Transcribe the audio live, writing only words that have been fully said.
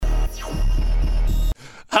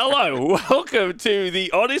Hello, welcome to the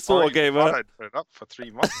Honest Wargamer. I don't put it up for 3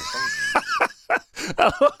 months.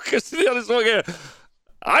 Welcome to the Honest Wargamer.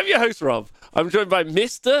 I'm your host, Rob. I'm joined by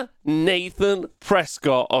Mr. Nathan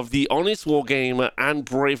Prescott of the Honest Wargamer and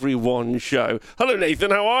Bravery One show. Hello, Nathan.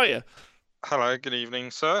 How are you? Hello, good evening,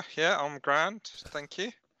 sir. Yeah, I'm grand. Thank you.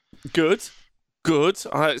 Good.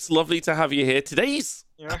 It's lovely to have you here. Today's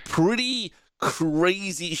a pretty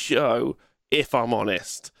crazy show, if I'm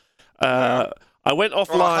honest. I went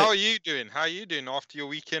offline. Well, how are you doing? After your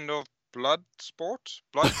weekend of blood bowl,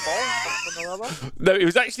 something or other? No, it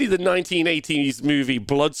was actually the 1980s movie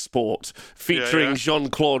Bloodsport featuring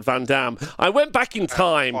Jean-Claude Van Damme. I went back in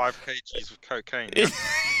time. 5 kgs of cocaine.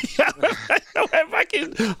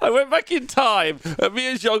 I went back in time. And me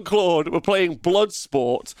and Jean-Claude were playing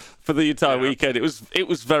Bloodsport for the entire weekend. It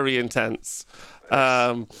was very intense.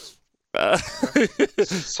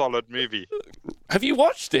 Solid movie. Have you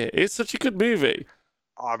watched it? It's such a good movie.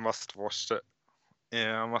 I must have watched it.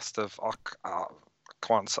 Yeah, I must have. I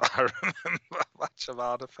can't say I remember much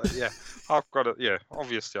about it, but yeah, I've got it. Yeah,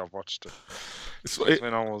 obviously I've watched it.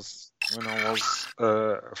 When I was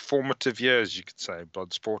formative years, you could say,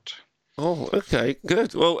 Bloodsport. Oh, okay,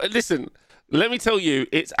 good. Well, listen. Let me tell you,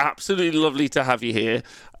 it's absolutely lovely to have you here.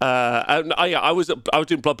 I was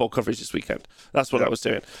doing Blood Bowl coverage this weekend. That's what I was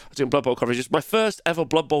doing. I was doing Blood Bowl coverage. It's my first ever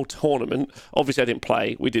Blood Bowl tournament. Obviously, I didn't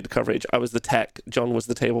play. We did the coverage. I was the tech. John was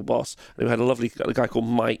the table boss. And we had a guy called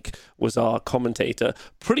Mike was our commentator.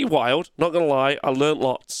 Pretty wild, not going to lie. I learned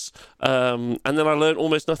lots. And then I learned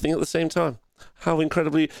almost nothing at the same time. How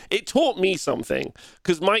incredibly... It taught me something.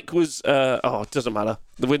 Because Mike was... it doesn't matter.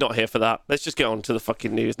 We're not here for that. Let's just get on to the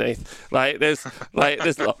fucking news, Nath. There's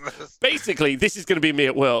basically, this is going to be me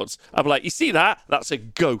at Worlds. I'm like, you see that? That's a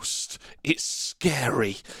ghost. It's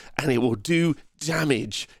scary. And it will do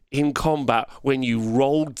damage in combat when you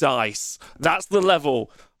roll dice. That's the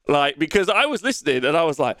level. Because I was listening and I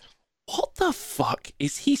was like, what the fuck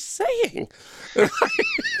is he saying?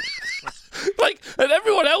 And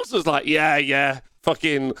everyone else was like, yeah,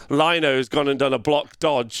 fucking Lino's gone and done a block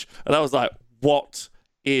dodge. And I was like, what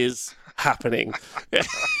is happening?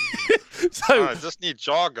 I just need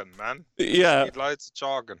jargon, man. Yeah, need loads of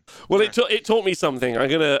jargon. Well, it taught me something. I'm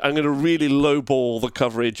gonna really lowball the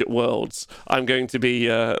coverage at Worlds. I'm going to be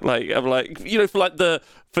for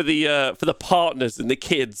the partners and the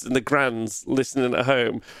kids and the grands listening at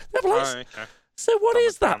home. They're like, so what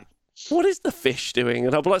is that? What is the fish doing?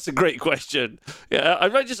 And I'm like, that's a great question. Yeah, I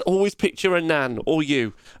might just always picture a nan or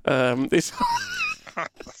you. That's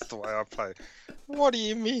the way I play. What do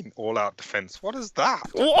you mean, all-out defense? What is that?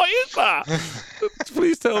 What is that?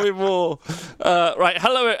 Please tell me more. Right,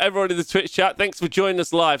 hello everyone in the Twitch chat. Thanks for joining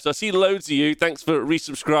us live. So I see loads of you. Thanks for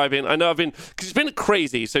resubscribing. I know because it's been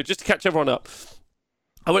crazy. So just to catch everyone up.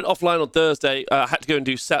 I went offline on Thursday. I had to go and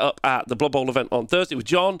do setup at the Blood Bowl event on Thursday with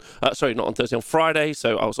John. Sorry, not on Thursday, on Friday.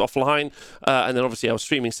 So I was offline. And then obviously I was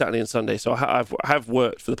streaming Saturday and Sunday. So I have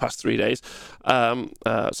worked for the past 3 days.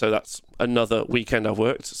 So that's another weekend I've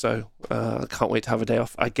worked. So I can't wait to have a day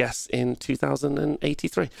off, I guess, in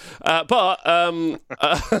 2083. And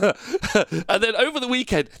then over the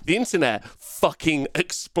weekend, the internet fucking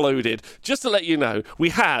exploded. Just to let you know, we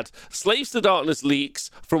had Slaves to Darkness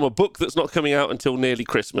leaks from a book that's not coming out until nearly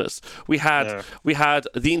Christmas. We had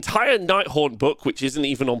the entire Nighthaunt book, which isn't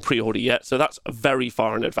even on pre-order yet, so that's very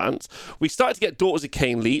far in advance. We started to get Daughters of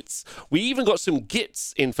Cain leaks. We even got some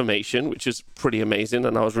Gits information, which is pretty amazing,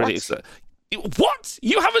 and I was really excited. What?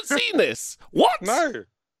 You haven't seen this? What? No.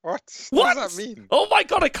 What does that mean? Oh my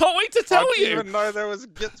god, I can't wait to tell you. I didn't even know there was a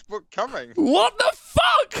Gits book coming. What the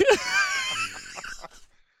fuck?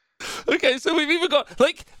 Okay, so we've even got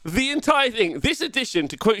the entire thing. This edition,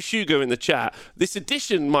 to quote Shugo in the chat, this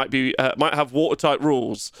edition might have watertight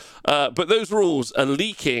rules, but those rules are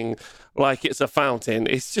leaking like it's a fountain.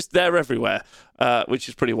 It's just there everywhere, which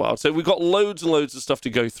is pretty wild. So we've got loads and loads of stuff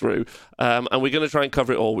to go through, and we're going to try and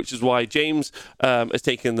cover it all, which is why James has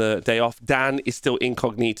taken the day off. Dan is still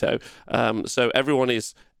incognito, so everyone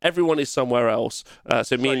is somewhere else.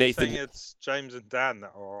 So me and Nathan. Saying it's James and Dan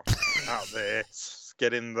that are out there.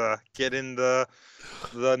 Getting the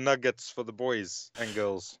nuggets for the boys and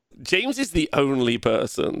girls. James is the only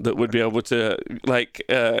person that would be able to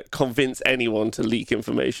convince anyone to leak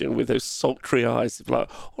information with those sultry eyes. Like,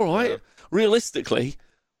 all right, realistically,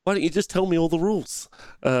 why don't you just tell me all the rules?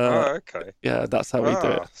 Okay. Yeah, that's how we do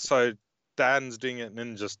it. So Dan's doing it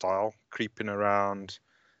ninja style, creeping around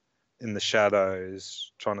in the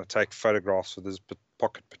shadows, trying to take photographs with his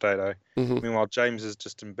pocket potato. Mm-hmm. Meanwhile, James is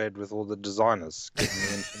just in bed with all the designers getting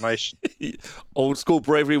the information. Old school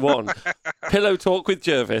Bravery One. Pillow talk with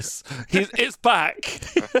Jervis. It's back.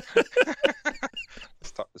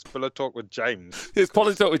 Pillow talk with James. It's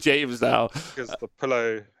pillow talk with James now. Because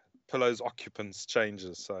the pillow's occupants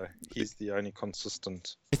changes, so he's the only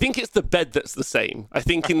consistent. I think it's the bed that's the same. I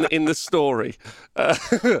think in the story.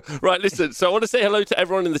 Right, listen. So I want to say hello to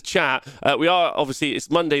everyone in the chat. We are obviously it's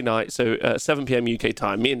Monday night, so 7 p.m. UK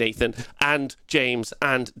time. Me and Nathan and James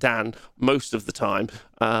and Dan most of the time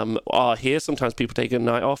are here. Sometimes people take a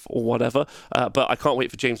night off or whatever, but I can't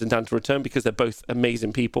wait for James and Dan to return because they're both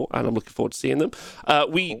amazing people, and I'm looking forward to seeing them.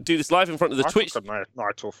 We do this live in front of the Twitch. I took a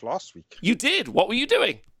night off last week. You did? What were you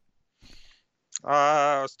doing?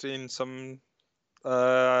 I was doing some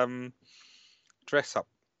dress up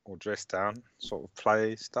or dress down sort of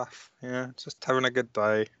play stuff. Yeah, just having a good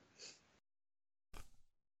day.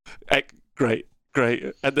 Great.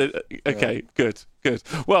 And then, okay, good.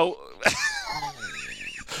 Well,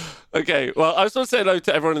 okay. Well, I just want to say hello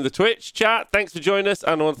to everyone in the Twitch chat. Thanks for joining us,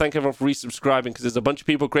 and I want to thank everyone for resubscribing because there's a bunch of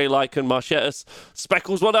people: Grey Lycan, Marchettas,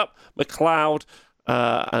 Speckles, what up, McLeod.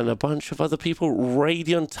 And a bunch of other people,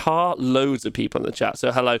 Radiant Tar, loads of people in the chat.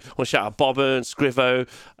 So hello, I want to shout out Bobbin, Scrivo,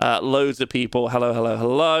 loads of people.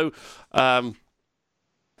 Hello.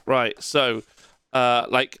 Right, so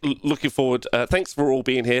looking forward. Thanks for all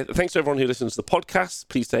being here. Thanks to everyone who listens to the podcast.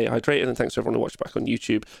 Please stay hydrated, and thanks to everyone who watched back on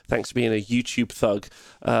YouTube. Thanks for being a YouTube thug,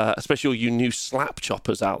 especially all you new slap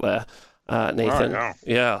choppers out there. Nathan,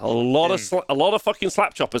 yeah, a lot of fucking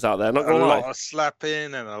slap choppers out there. Not gonna lie, a lot of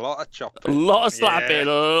slapping and a lot of chopping. A lot of slapping, a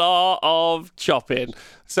lot of chopping.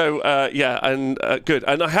 So and good.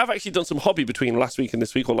 And I have actually done some hobby between last week and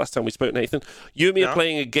this week, or last time we spoke, Nathan. You and me are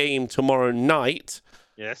playing a game tomorrow night.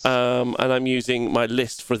 Yes. And I'm using my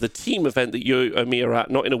list for the team event that you and me are at,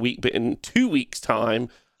 not in a week, but in 2 weeks' time.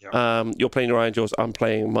 Yep. You're playing your Iron Jaws, I'm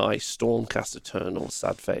playing my Stormcast Eternal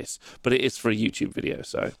sad face, but it is for a YouTube video,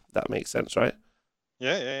 so that makes sense, right?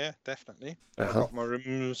 Yeah, definitely. I've got my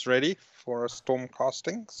rooms ready for a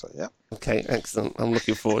Stormcasting, so yeah. Okay, excellent. I'm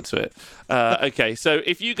looking forward to it. Okay, so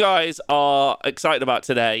if you guys are excited about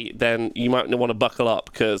today, then you might want to buckle up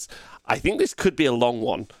because I think this could be a long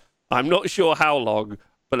one. I'm not sure how long,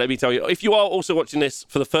 but let me tell you, if you are also watching this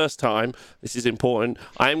for the first time, this is important.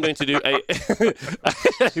 I am going to do a...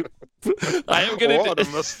 What a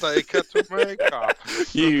mistake to make up.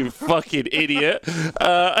 You fucking idiot.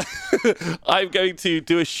 I'm going to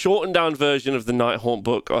do a shortened down version of the Nighthaunt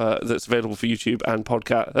book that's available for YouTube and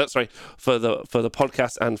podcast. For the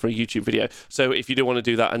podcast and for a YouTube video. So if you do want to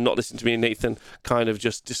do that and not listen to me and Nathan kind of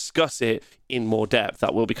just discuss it in more depth,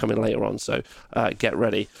 that will be coming later on. So get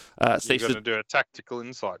ready. You're going to do a tactical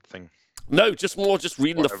insight thing. No, just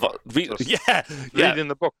reading reading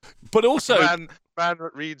the book. But also, man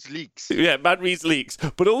reads leaks. Yeah, man reads leaks.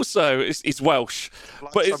 But also, it's Welsh.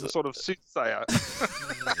 Like but some sort of soothsayer.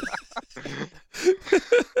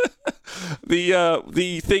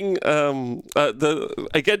 The thing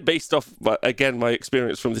again based off my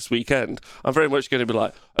experience from this weekend, I'm very much going to be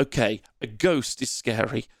like, okay, a ghost is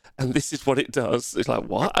scary. And this is what it does. It's like,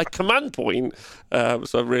 what? A command point? So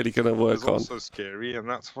I'm really going to work on. It's also scary, and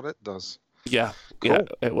that's what it does. Yeah, cool. Yeah,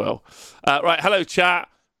 it will. Right, hello, chat.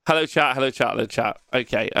 Okay,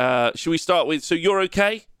 should we start with, so you're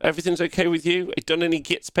okay? Everything's okay with you? Have you done any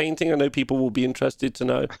Gits painting? I know people will be interested to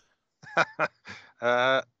know.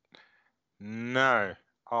 No,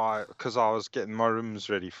 because I was getting my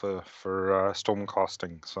rooms ready for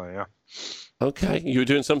Stormcasting, so yeah. Okay, you were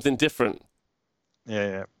doing something different.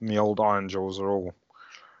 Yeah. My old Iron Jaws are all...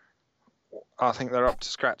 I think they're up to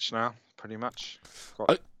scratch now, pretty much.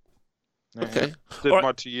 Okay.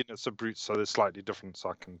 My 2 units are brutes, so they're slightly different,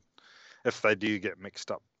 so I can... If they do get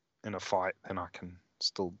mixed up in a fight, then I can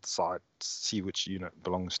still see which unit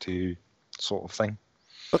belongs to, sort of thing.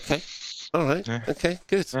 Okay. All right. Yeah. Okay,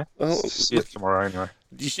 good. Yeah. Well, see it tomorrow anyway.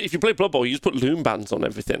 If you play Blood Bowl, you just put loom bands on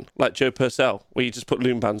everything, like Joe Purcell, where you just put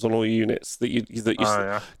loom bands on all your units that you.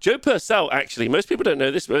 Yeah. Joe Purcell, actually, most people don't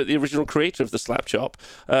know this, but the original creator of the slap chop.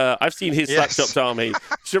 I've seen his slap chopped army. Do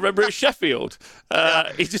you remember at Sheffield?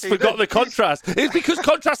 He just forgot the contrast. It's because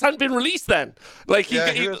contrast hadn't been released then. Like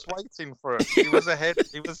he was waiting for it. He was ahead.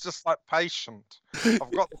 He was just like patient. I've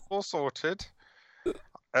got the full sorted.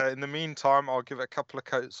 In the meantime, I'll give it a couple of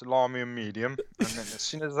coats of Lamy and medium, and then as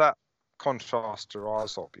soon as that contrast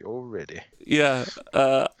arrives, I'll be all ready. Yeah.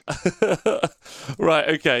 Right.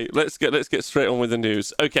 Okay. Let's get straight on with the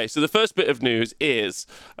news. Okay. So the first bit of news is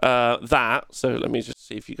that. So let me just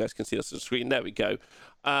see if you guys can see us on the screen. There we go.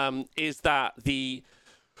 Is that the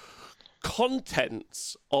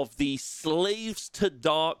contents of the Slaves to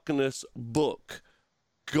Darkness book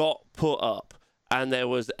got put up, and there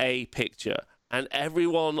was a picture. And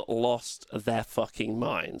everyone lost their fucking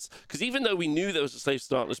minds. Because even though we knew there was a Slaves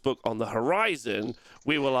to Darkness book on the horizon,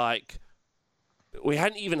 we were like, We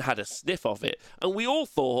hadn't even had a sniff of it. And we all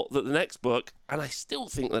thought that the next book, and I still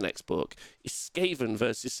think the next book, is Skaven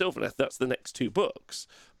versus Sylvaneth. That's the next 2 books.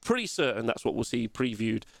 Pretty certain that's what we'll see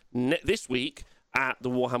previewed this week at the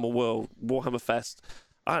Warhammer Fest.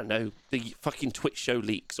 I don't know, the fucking Twitch show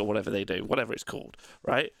leaks or whatever they do, whatever it's called,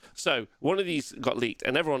 right? So one of these got leaked,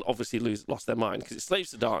 and everyone obviously lost their mind because it's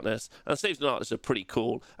Slaves to Darkness, and Slaves to Darkness are pretty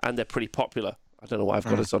cool, and they're pretty popular. I don't know why I've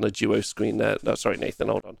got us on a duo screen there. No, sorry, Nathan,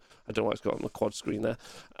 hold on. I don't know why it's got on the quad screen there.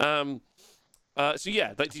 So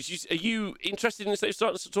yeah, like, are you interested in Slaves to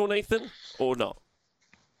Darkness at all, Nathan, or not?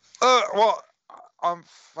 Well, I'm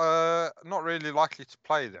not really likely to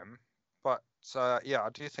play them, but yeah, I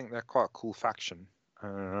do think they're quite a cool faction.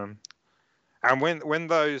 And when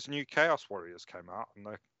those new Chaos Warriors came out and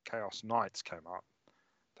the Chaos Knights came out,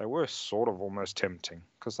 they were sort of almost tempting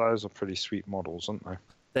because those are pretty sweet models, aren't they?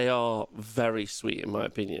 They are very sweet, in my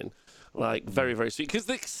opinion. Like, very, very sweet. Because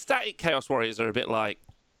the static Chaos Warriors are a bit like...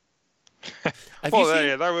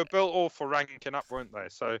 Well, they were built all for ranking up, weren't they?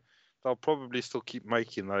 So they'll probably still keep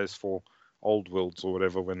making those for Old Worlds or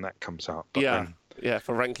whatever when that comes out. But yeah,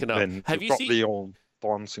 for ranking up. Then have you seen the old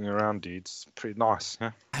bouncing around dudes? Pretty nice,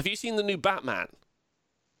 yeah? Have you seen the new Batman?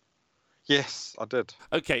 Yes, I did.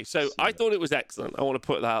 Okay, so I thought it was excellent. I want to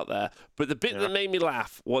put that out there. But the bit that made me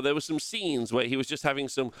laugh, well, there were some scenes where he was just having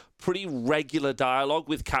some pretty regular dialogue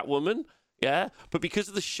with Catwoman, yeah? But because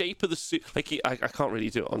of the shape of the suit, like, I can't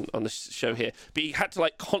really do it on the show here, but he had to,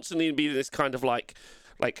 like, constantly be in this kind of, like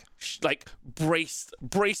braced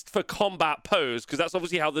for combat pose, because that's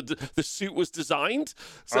obviously how the suit was designed.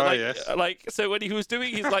 So so when he was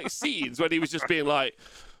doing his like scenes, when he was just being like,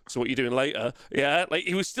 so what are you doing later? Yeah, like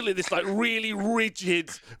he was still in this like really rigid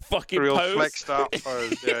fucking real pose. Flexed out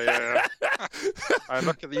pose. Yeah. I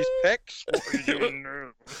look at these pecs. What are you doing now?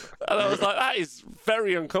 And I was like, that is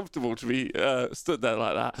very uncomfortable to be stood there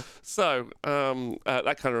like that. So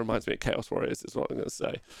that kind of reminds me of Chaos Warriors, is what I'm going to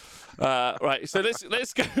say. Right, so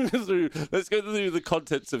let's go through the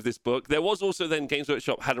contents of this book. There was also then Games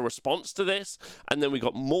Workshop had a response to this, and then we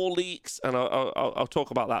got more leaks, and I'll talk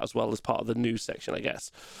about that as well as part of the news section, I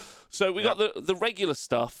guess. So we got the regular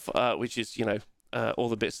stuff, which is, you know, all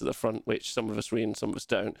the bits at the front, which some of us read and some of us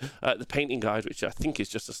don't. The painting guide, which I think is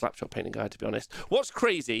just a slapshot painting guide, to be honest. What's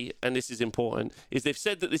crazy, and this is important, is they've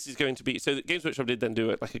said that this is going to be... So Games Workshop did then do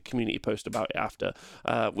it like a community post about it after,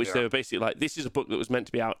 which they were basically like, this is a book that was meant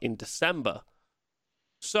to be out in December.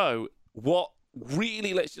 So what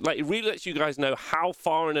really lets you guys know how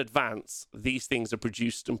far in advance these things are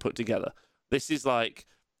produced and put together. This is like,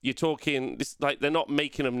 you're talking, this like they're not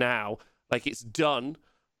making them now. Like, it's done.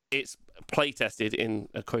 It's play tested in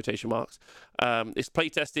quotation marks. It's play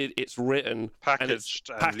tested. It's written, packaged,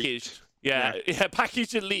 and packaged. Yeah,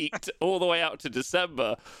 packaged and leaked all the way out to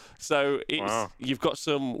December. So you've got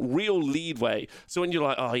some real leadway. So when you're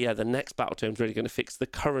like, oh yeah, the next battletome is really going to fix the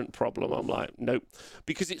current problem, I'm like, nope,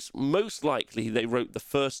 because it's most likely they wrote the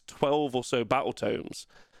first 12 or so battletomes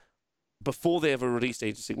before they ever released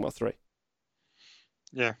Age of Sigmar 3.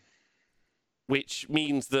 Yeah. Which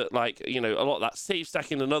means that, like, you know, a lot of that save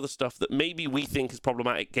stacking and other stuff that maybe we think is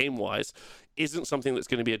problematic game-wise isn't something that's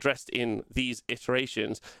going to be addressed in these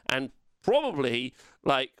iterations, and probably,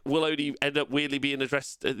 like, will only end up weirdly being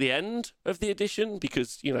addressed at the end of the edition,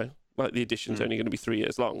 because, you know, like, the edition's only going to be 3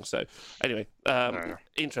 years long. So, anyway,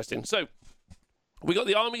 interesting. So, we got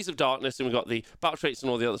the Armies of Darkness, and we got the battle traits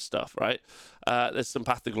and all the other stuff, right? There's some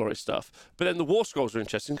Path to Glory stuff. But then the War Scrolls are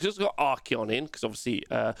interesting because it's got Archeon in, because obviously...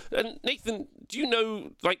 and Nathan, do you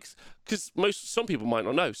know, like... Because some people might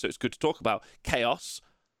not know, so it's good to talk about Chaos,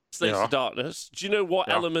 Slaves of Darkness. Do you know what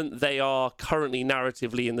element they are currently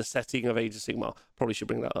narratively in the setting of Age of Sigmar? Probably should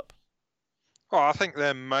bring that up. Well, I think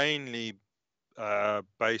they're mainly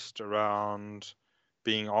based around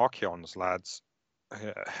being Archeon's lads.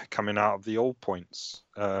 Coming out of the All Points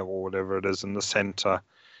or whatever it is in the center,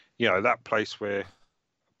 you know, that place where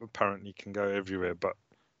apparently can go everywhere, but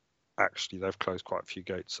actually they've closed quite a few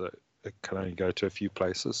gates, so it can only go to a few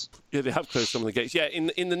places. Yeah, they have closed some of the gates. Yeah,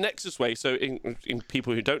 in the Nexus way. So in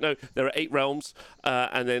people who don't know, there are 8 realms,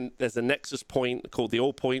 and then there's a Nexus point called the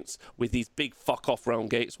All Points with these big fuck off realm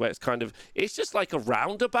gates where it's just like a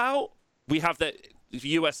roundabout. We have that.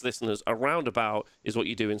 US listeners, a roundabout is what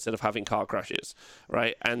you do instead of having car crashes,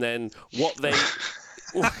 right? And then what they're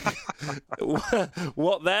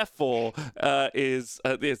for is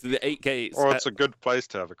the 8 gates. Or it's a good place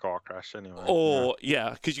to have a car crash anyway. Or,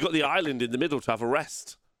 because you've got the island in the middle to have a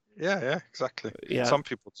rest. Yeah, exactly. Yeah. Some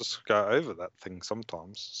people just go over that thing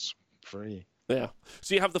sometimes. It's free. Yeah.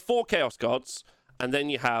 So you have the 4 Chaos Gods, and then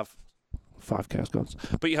you have 5 Chaos Gods.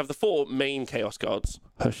 But you have the 4 main Chaos Gods.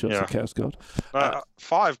 Hush's a Chaos God.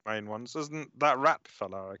 5 main ones. Isn't that rat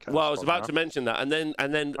fella a Chaos Well, I was God about now? to mention that, and then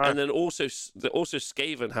also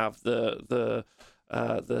Skaven have the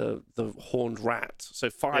horned rat. So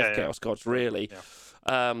 5 Chaos Gods really. Yeah.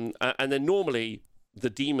 And then normally the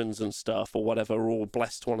demons and stuff or whatever are all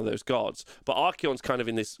blessed to one of those gods. But Archaon's kind of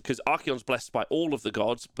in this because Archaon's blessed by all of the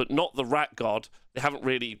gods, but not the rat god. They haven't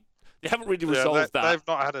really resolved that. They've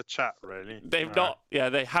not had a chat, really. They've not. Yeah,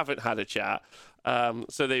 they haven't had a chat.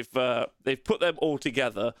 So they've put them all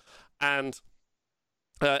together, and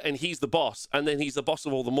he's the boss, and then he's the boss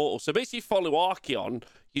of all the mortals. So basically, follow Archaon.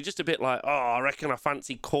 You're just a bit like, oh, I reckon I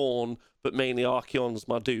fancy Khorne, but mainly Archaon's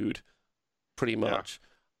my dude, pretty much. Yeah.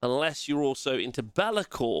 Unless you're also into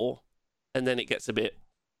Belakor, and then it gets a bit.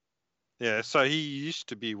 Yeah. So he used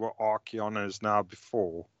to be what Archaon is now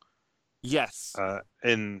before. Yes. Back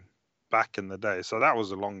in the day, so that was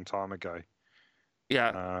a long time ago.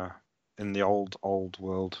 Yeah. In the old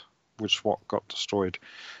world, which got destroyed.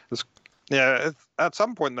 At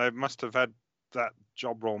some point they must have had that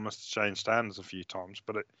job role must have changed hands a few times,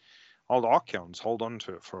 but old Archaon's hold on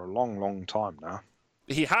to it for a long time now.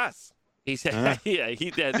 He has. He's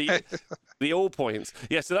the all points.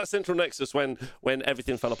 Yeah, so that's Central Nexus when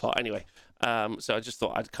everything fell apart. Anyway, so I just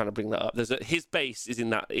thought I'd kind of bring that up. His base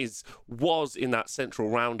was in that central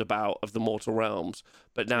roundabout of the Mortal Realms,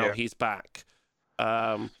 but now he's back.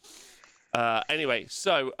 Anyway,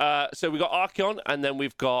 so we got Archaon, and then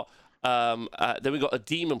we've got a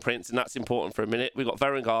Demon Prince, and that's important for a minute. We've got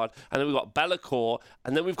Verengard, and then we've got Belakor,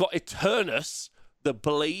 and then we've got Eternus, the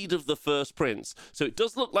blade of the first prince. So it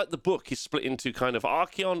does look like the book is split into kind of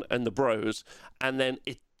Archaon and the bros, and then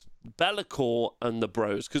Belakor and the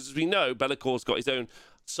bros. Because as we know, Bellacor's got his own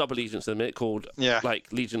sub-allegiance in a minute called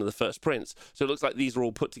like Legion of the First Prince. So it looks like these are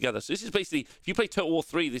all put together. So this is basically, if you play Total War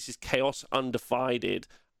 3, this is Chaos Undivided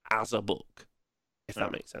as a book, if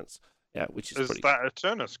that makes sense. Yeah, which is pretty. That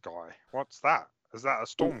Eternus guy? What's that? Is that a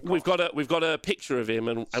storm? We've got a picture of him,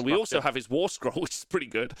 and we also have his war scroll, which is pretty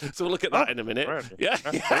good. So we'll look at that in a minute. Really? Yeah,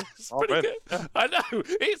 it's pretty good. Yeah. I know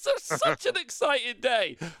it's such an exciting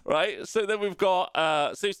day, right? So then we've got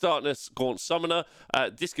Saves Darkness, Gaunt Summoner,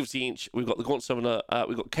 Disc of Tzeentch. We've got the Gaunt Summoner.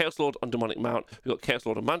 We've got Chaos Lord on Demonic Mount. We've got Chaos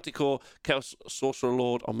Lord on Manticore, Chaos Sorcerer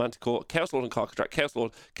Lord on Manticore, Chaos Lord on Carcadrak, Chaos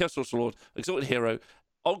Sorcerer Lord, Exalted Hero,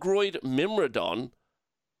 Ogroid Mimrodon,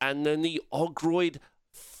 and then the Ogroid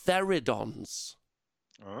Theridons.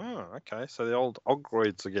 Oh, okay. So the old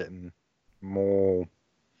Ogroids are getting more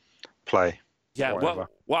play. Yeah, well,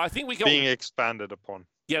 I think we got being expanded upon.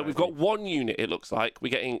 Yeah, we've got one unit, it looks like.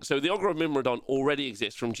 So the Ogroid Mimrodon already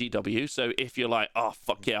exists from GW, so if you're like, oh,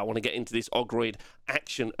 fuck yeah, I want to get into this Ogroid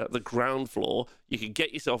action at the ground floor, you can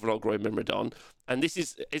get yourself an Ogroid Mimrodon, and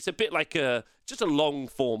it's a bit like just a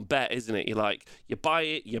long-form bet, isn't it? You buy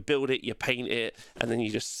it, you build it, you paint it, and then you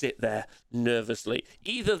just sit there nervously.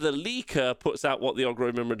 Either the leaker puts out what the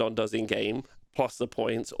Ogroid Mimrodon does in-game, plus the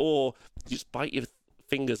points, or you just bite your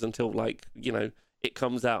fingers until, it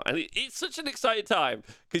comes out, and it's such an exciting time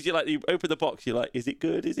because you open the box, you're like, is it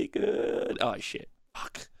good? Is it good? Oh shit!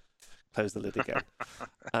 Fuck! Close the lid again.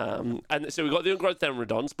 And so we've got the Ungrown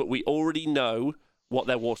Theridons, but we already know what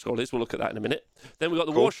their war scroll is. We'll look at that in a minute. Then we've got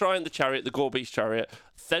the War Shrine, the Chariot, the Gore Beast Chariot,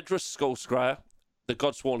 Thedrus Skullscryer, the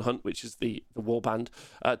Godsworn Hunt, which is the war band,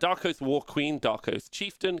 Dark Oath War Queen, Dark Oath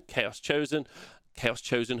Chieftain, Chaos Chosen. Chaos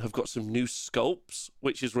Chosen have got some new sculpts,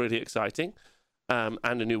 which is really exciting. And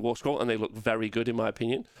a new war scroll, and they look very good in my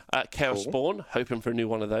opinion. Chaos Spawn, hoping for a new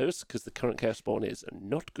one of those because the current Chaos Spawn is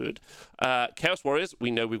not good. Chaos Warriors,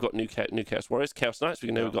 we know we've got new Chaos Warriors. Chaos Knights,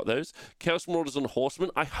 we know we've got those. Chaos Marauders and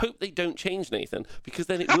Horsemen. I hope they don't change, Nathan, because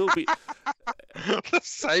then it will be the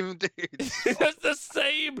same dudes. It's the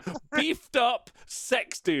same beefed up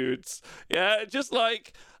sex dudes. Yeah, just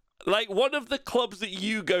like one of the clubs that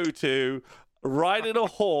you go to, riding a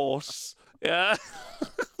horse. Yeah,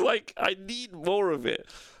 I need more of it.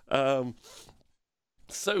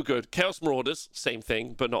 So good. Chaos Marauders, same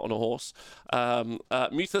thing, but not on a horse.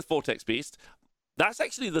 Mutheth Vortex Beast. That's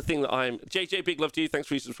actually the thing that JJ, big love to you. Thanks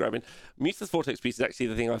for resubscribing. Mutheth Vortex Beast is actually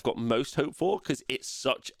the thing I've got most hope for because it's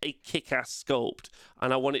such a kick-ass sculpt,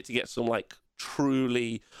 and I want it to get some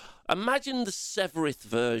truly. Imagine the Severith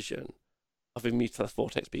version of a Mutheth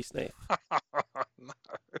Vortex Beast, Nate. No,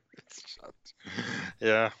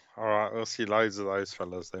 yeah, all right. We'll see loads of those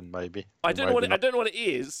fellas then, maybe. I don't know what it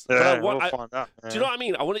is. Yeah, but we'll find out. Yeah. Do you know what I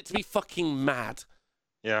mean? I want it to be fucking mad.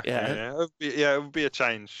 Yeah. It would be a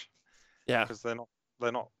change. Yeah, because they're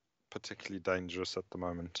not particularly dangerous at the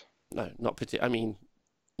moment. No, not particularly. I mean,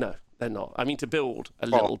 no, they're not. I mean, to build a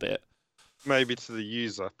little bit. Maybe to the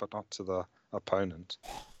user, but not to the opponent.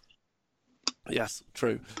 Yes,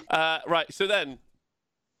 true. Right, so then,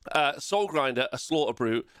 Soul Grinder, a Slaughter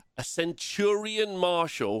Brute, a Centurion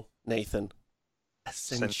Marshal, Nathan. A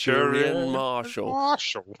Centurion Marshal.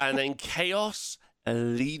 And then Chaos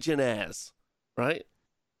Legionnaires, right?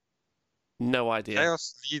 No idea.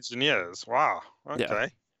 Chaos Legionnaires. Wow. Okay.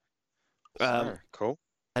 Yeah. Cool.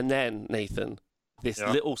 And then, Nathan, this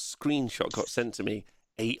little screenshot got sent to me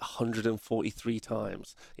 843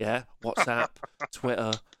 times. Yeah? WhatsApp,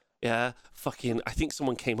 Twitter. Yeah? Fucking, I think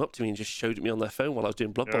someone came up to me and just showed it me on their phone while I was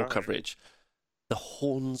doing Blood Bowl coverage. The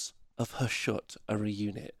Horns of Hashut are a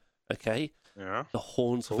unit. Okay? Yeah. The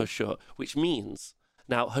Horns of Hashut, which means...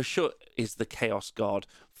 Now, Hashut is the Chaos God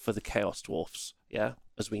for the Chaos Dwarfs. Yeah?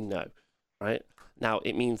 As we know. Right? Now,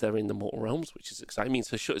 it means they're in the Mortal Realms, which is exciting. It means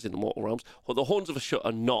Hashut is in the Mortal Realms. Well, the Horns of Hashut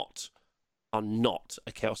are not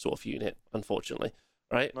a Chaos Dwarf unit, unfortunately.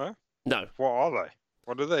 Right? No. What are they?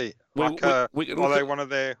 What are they? Are they one of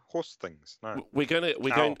their horse things? No. We're gonna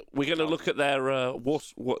look at their war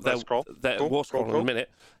scroll in a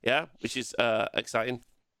minute. Yeah, which is exciting.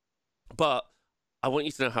 But I want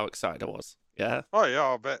you to know how excited I was. Yeah. Oh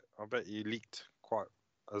yeah, I bet you leaked quite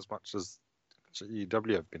as much as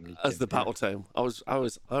GW have been leaking. As the battletome. I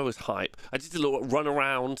was hype. I did a little run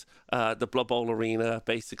around the Blood Bowl arena.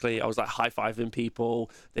 Basically, I was like high-fiving people.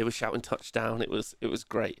 They were shouting touchdown. It was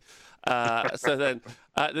great. So then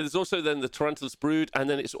there's also then the Tarantulas Brood, and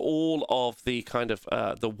then it's all of the kind of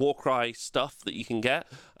the Warcry stuff that you can get,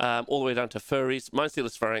 all the way down to Furries,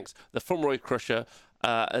 Mindstealer Phalanx, the Fumroid Crusher,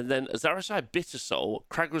 and then Zarashai Bittersoul,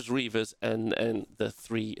 Kragra's Reavers, and the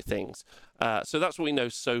three things. So that's what we know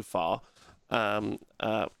so far. But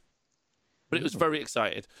it was very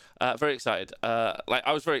excited. Very excited. Like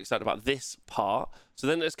I was very excited about this part. So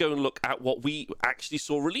then let's go and look at what we actually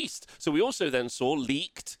saw released. So we also then saw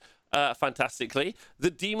leaked, fantastically,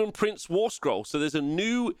 the Demon Prince War Scroll. So there's a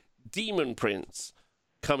new Demon Prince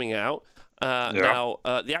coming out. Now,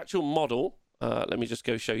 the actual model, let me just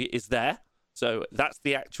go show you, is there. So that's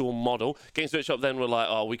the actual model. Games Workshop then were like,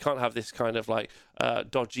 oh, we can't have this kind of like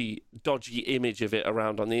dodgy image of it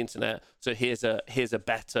around on the internet. So here's a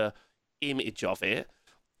better image of it.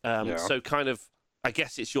 So kind of, I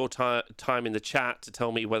guess it's your time in the chat to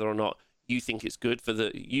tell me whether or not you think it's good for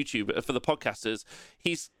the YouTube, for the podcasters.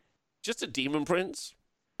 He's just a Demon Prince,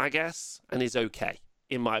 I guess, and is okay,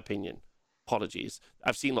 in my opinion. Apologies.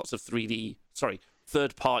 I've seen lots of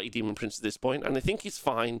third-party Demon Prince at this point, and I think he's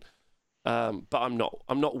fine. But I'm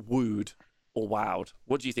not wooed or wowed.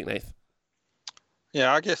 What do you think, Nath?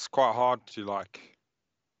 Yeah, I guess quite hard to like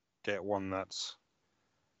get one that's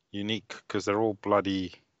unique because they're all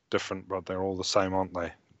bloody different, but they're all the same, aren't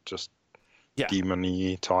they? Just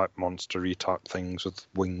demon-y type, monster-y type things with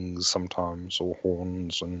wings sometimes, or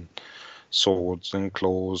horns and swords and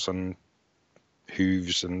claws and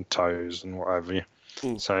hooves and toes and whatever.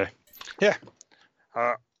 So,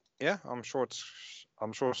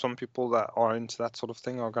 I'm sure some people that are into that sort of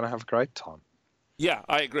thing are going to have a great time. Yeah,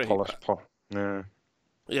 I agree.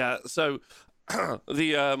 Yeah, so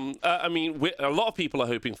I mean, a lot of people are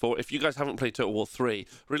hoping for, if you guys haven't played Total War 3,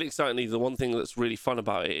 really excitingly, the one thing that's really fun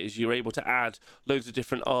about it is you're able to add loads of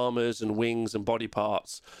different armors and wings and body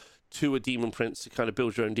parts to a Demon Prince to kind of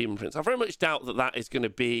build your own Demon Prince. I very much doubt that is going to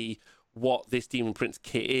be what this Demon Prince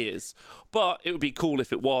kit is, but it would be cool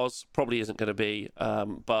if it was. Probably isn't going to be,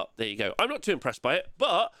 but there you go. I'm not too impressed by it,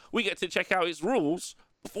 but we get to check out its rules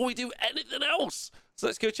before we do anything else. So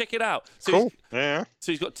let's go check it out. So cool.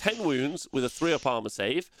 So he's got 10 wounds with a 3-up armor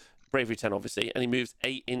save, bravery 10 obviously, and he moves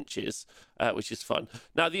 8 inches, which is fun.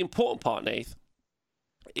 Now the important part, Nath,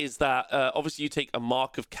 is that obviously you take a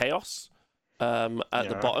Mark of Chaos at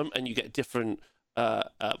the bottom, and you get different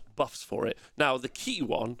buffs for it. Now, the key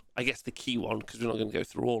one, because we're not going to go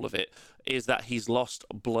through all of it, is that he's lost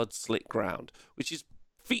Blood Slit Ground, which is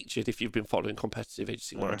featured, if you've been following competitive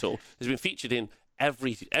Age of Sigmar at all, has been featured in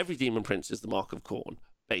every Demon Prince is the Mark of Khorne,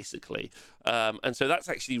 basically. And so that's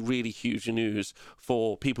actually really huge news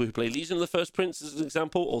for people who play Legion of the First Prince, as an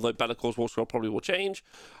example, although Bellacor's War Scroll probably will change.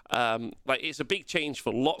 It's a big change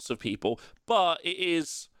for lots of people, but it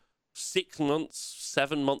is 6 months,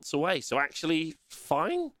 7 months away. So actually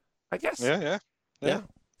fine, I guess. Yeah.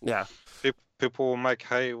 People will make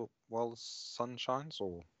hay while the sun shines,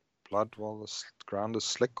 or blood while the ground is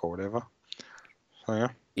slick, or whatever. So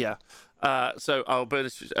so I'll burn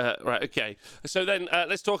this. Right, okay. So then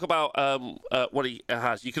let's talk about what he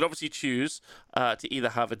has. You can obviously choose to either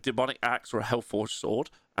have a demonic axe or a hellforged sword,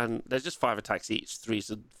 and there's just 5 attacks each, 3s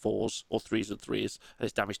and 4s, or 3s and 3s, and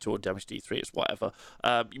it's damage 2 or damage D3, it's whatever.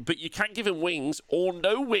 But you can give him wings or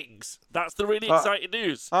no wings. That's the really exciting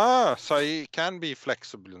news. So he can be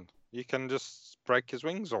flexible. You can just break his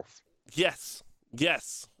wings off. Yes.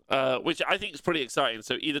 Which I think is pretty exciting.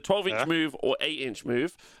 So either 12-inch move or 8-inch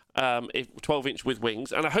move, if 12-inch with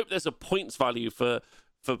wings. And I hope there's a points value for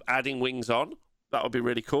adding wings on. That would be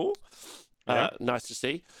really cool. Nice to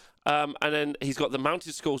see. And then he's got the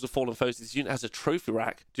mounted skulls of fallen foes. This unit has a trophy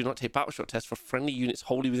rack. Do not take battle shot tests for friendly units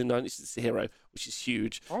wholly within 9 inches of the hero, which is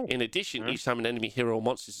huge. In addition, each time an enemy hero or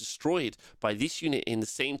monster is destroyed by this unit in the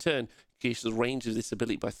same turn, increases the range of this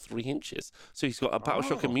ability by 3 inches. So he's got a battle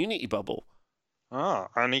shot community bubble.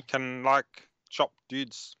 And he can like chop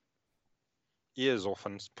dudes' ears off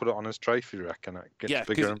and put it on his trophy rack, and it gets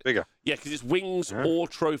bigger and bigger. Yeah, because it's wings or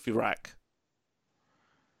trophy rack.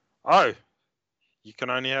 Oh, you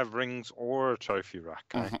can only have rings or a trophy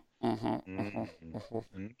rack.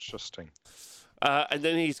 Interesting. And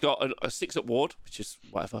then he's got a 6-up ward, which is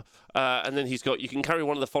whatever. And then he's got, you can carry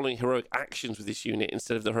one of the following heroic actions with this unit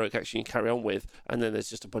instead of the heroic action you carry on with. And then there's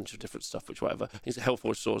just a bunch of different stuff, which whatever. He's a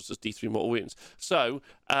Hellforged Swords, does D3 mortal wounds. So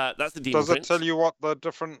that's the Demon Prince. Does it tell you what the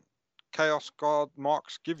different Chaos Guard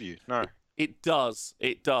marks give you? No. It does.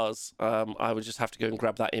 I would just have to go and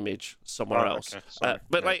grab that image somewhere else. Okay.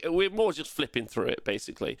 But like we're more just flipping through it,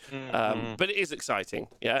 basically. But it is exciting,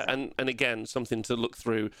 and again, something to look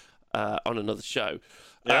through on another show.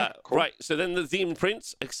 Cool. Right, so then the Demon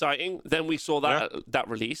Prince, exciting. Then we saw that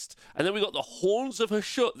released. And then we got the Horns of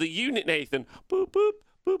Hashut, the unit, Nathan. Boop, boop,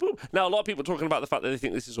 boop, boop. Now, a lot of people are talking about the fact that they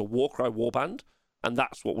think this is a Warcry warband, and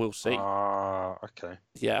that's what we'll see. Okay.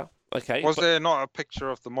 Yeah. Okay. Was there not a picture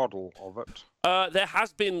of the model of it? There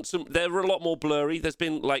has been some. They were a lot more blurry. There's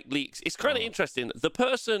been like leaks. It's kind of interesting. The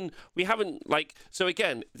person we haven't like. So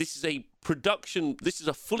again, this is a production. This is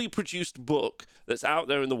a fully produced book that's out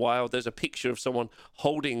there in the wild. There's a picture of someone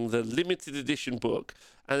holding the limited edition book,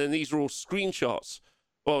 and then these are all screenshots.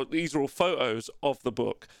 Well, these are all photos of the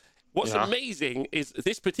book. What's amazing is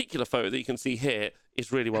this particular photo that you can see here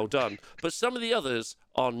is really well done, but some of the others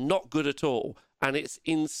are not good at all. And it's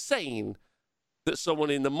insane that someone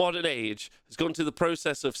in the modern age has gone through the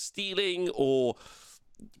process of stealing or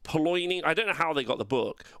purloining. I don't know how they got the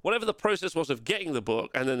book. Whatever the process was of getting the book,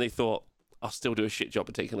 and then they thought, I'll still do a shit job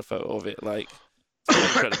of taking a photo of it. Like, it's pretty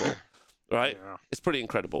incredible, right? Yeah. It's pretty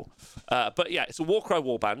incredible. But yeah, it's a Warcry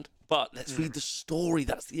warband. But let's read the story.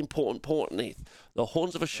 That's the important part, Neith. The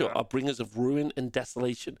Horns of Hashut are bringers of ruin and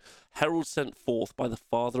desolation, heralds sent forth by the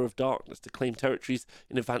Father of Darkness to claim territories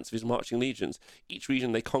in advance of his marching legions. Each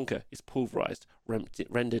region they conquer is pulverized,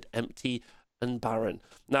 rendered empty and barren.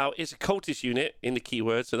 Now, it's a cultist unit in the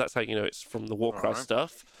keyword, so that's how you know it's from the Warcry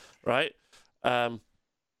stuff, right? The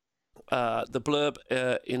blurb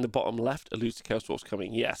in the bottom left alludes to Chaos Dwarfs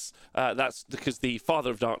coming. Yes, that's because the Father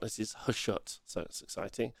of Darkness is Hashut, so it's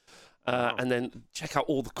exciting. And then check out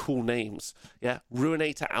all the cool names. Yeah,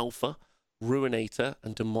 Ruinator Alpha, Ruinator,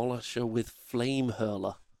 and Demolisher with Flame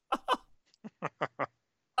Hurler.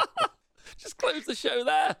 Just close the show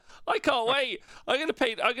there. I can't wait. I'm gonna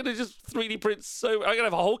just 3D print. I'm gonna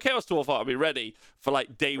have a whole Chaos Dwarf army ready for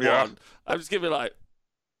like day one. I'm just gonna be like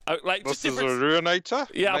this is a Ruinator?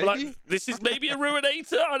 Yeah, I'm like, this is maybe a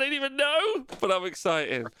Ruinator. I don't even know, but I'm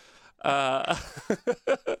excited. Cool.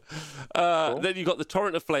 Then you've got the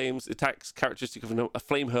Torrent of Flames. Attacks characteristic of a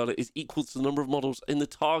flame hurler is equal to the number of models in the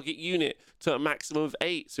target unit to a maximum of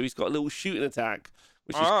 8. So he's got a little shooting attack,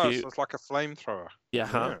 which is cute. So it's like a flamethrower.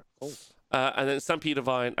 Yeah. Cool. And then Stampede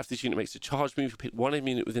Divine. After this unit makes a charge move, you pick one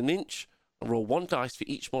enemy unit within an inch and roll 1 dice for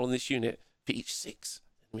each model in this unit. For each 6,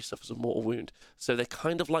 enemy suffers a mortal wound. So they're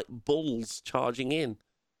kind of like bulls charging in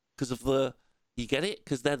because of the. You get it?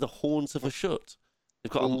 Because they're the Horns of Hashut.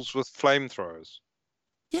 They've got bulls with flamethrowers.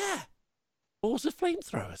 Yeah, bulls with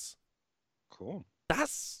flamethrowers. Cool.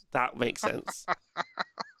 That makes sense.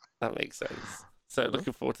 That makes sense. So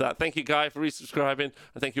looking forward to that. Thank you, Guy, for resubscribing,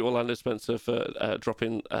 and thank you, Orlando Spencer, for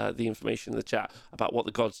dropping the information in the chat about what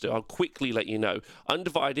the gods do. I'll quickly let you know.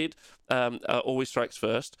 Undivided always strikes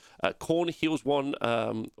first. Khorne heals one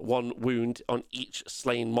wound on each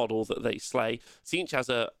slain model that they slay. So each has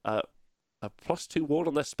a +2 ward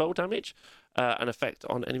on their spell damage, an effect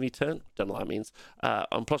on enemy turn. Don't know what that means.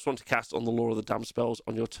 And +1 to cast on the Law of the Damned spells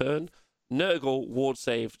on your turn. Nurgle, ward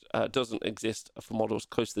saved, doesn't exist for models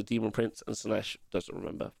close to the Demon Prince, and Slanesh doesn't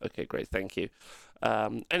remember. Okay, great, thank you.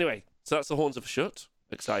 Anyway, so that's the Horns of Hashut.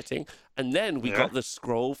 Exciting. And then we got the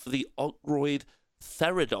scroll for the Ocgroid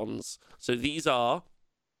Theridons. So these are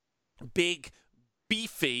big,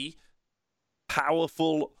 beefy,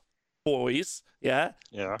 powerful boys. Yeah.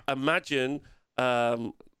 Imagine,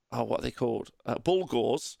 what are they called?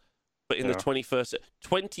 Bulgors, but in the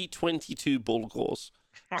 2022 Bulgors.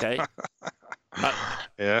 Okay.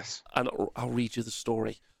 Yes. And I'll read you the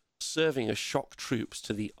story. Serving as shock troops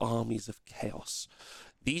to the armies of chaos.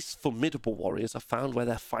 These formidable warriors are found where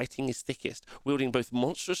their fighting is thickest, wielding both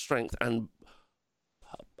monstrous strength and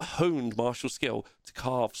honed martial skill to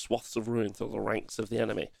carve swaths of ruin through the ranks of the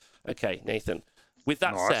enemy. Okay, Nathan. With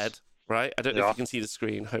that said, right, I don't know if you can see the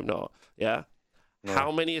screen, hope not, yeah? No.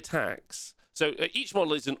 How many attacks? So each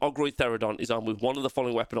model is an Ogroid Therodon is armed with one of the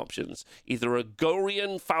following weapon options, either a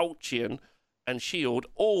Gorian Falchion and shield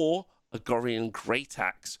or a Gorian Great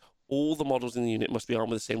Axe. All the models in the unit must be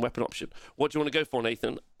armed with the same weapon option. What do you want to go for,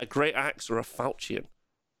 Nathan? A Great Axe or a Falchion?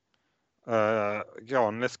 Go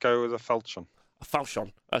on, let's go with a Falchion. A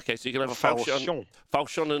Falchion. Okay, so you can have a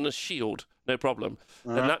Falchion and a shield, no problem.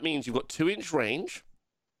 Then that means you've got 2-inch range.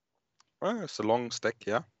 Oh, it's a long stick,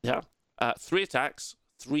 yeah. Yeah. 3 attacks,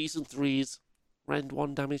 3s and 3s, rend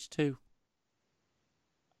 1, damage 2.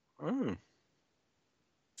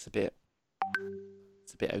 It's a bit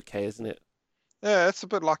okay, isn't it? Yeah, it's a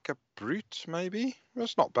bit like a brute, maybe.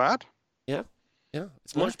 It's not bad. Yeah.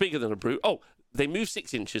 It's much bigger than a brute. Oh, they move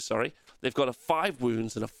 6 inches, sorry. They've got a 5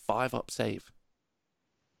 wounds and a 5 up save.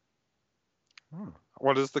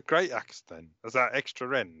 What is the Great Axe then? Is that extra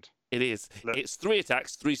rend? It is. It's 3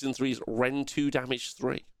 attacks, 3s and 3s, rend 2, damage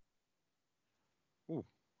 3. Ooh,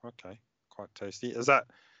 okay. Quite tasty.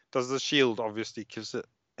 Does the shield obviously gives it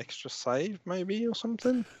extra save maybe or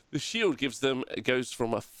something? The shield goes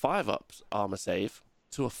from a 5-up armor save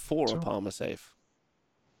to a 4-up armor save.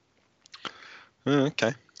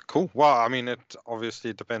 Okay, cool. Well, I mean, it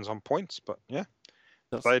obviously depends on points, but yeah.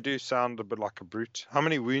 They do sound a bit like a brute. How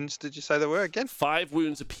many wounds did you say there were again? 5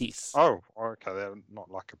 wounds apiece. Oh, okay. They're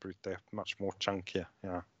not like a brute. They're much more chunkier.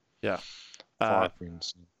 Yeah. 5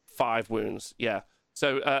 wounds. 5 wounds. Yeah.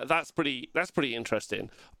 So that's pretty interesting.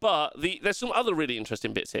 But there's some other really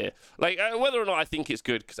interesting bits here. Like whether or not I think it's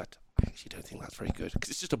good, because I actually don't think that's very good, because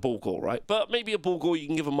it's just a belakor, right? But maybe a belakor you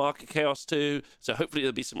can give a mark of chaos to. So hopefully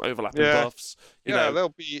there'll be some overlapping buffs. You know. There'll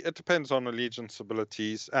be. It depends on allegiance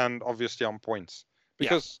abilities and obviously on points.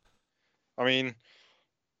 Because, I mean,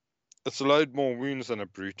 it's a load more wounds than a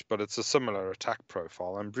brute, but it's a similar attack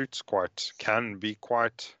profile. And brutes can be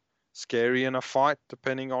quite scary in a fight,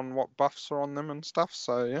 depending on what buffs are on them and stuff.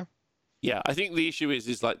 So, yeah. Yeah, I think the issue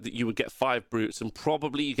is like that you would get 5 brutes, and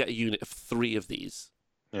probably you get a unit of 3 of these.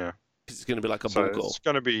 Yeah. Because it's going to be like a belakor. It's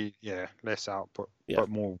going to be, less output, but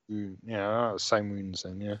more same wounds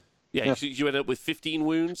then, Yeah, you end up with 15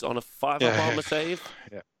 wounds on a 5-up armor save.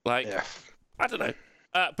 Yeah. I don't know.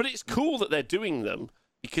 But it's cool that they're doing them,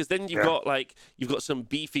 because then you've got some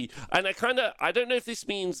beefy, and I don't know if this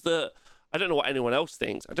means that, I don't know what anyone else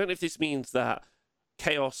thinks. I don't know if this means that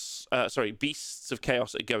Beasts of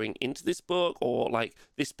Chaos are going into this book, or like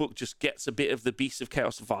this book just gets a bit of the Beasts of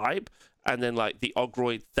Chaos vibe, and then like the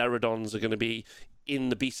Ogroid Therodons are going to be in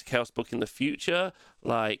the Beasts of Chaos book in the future.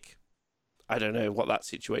 Like, I don't know what that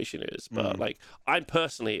situation is, but like I'm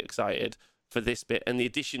personally excited for this bit and the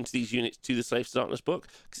addition to these units to the Slaves to Darkness book,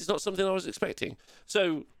 because it's not something I was expecting.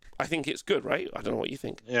 So I think it's good, right? I don't know what you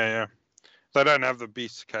think. Yeah. They don't have the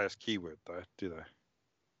Beast of Chaos keyword, though, do they?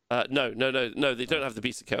 No, they don't have the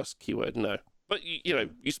Beast of Chaos keyword, no. But,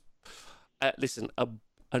 listen,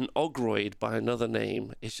 an Ogroid by another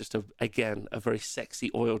name is just, again, a very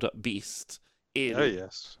sexy, oiled-up beast in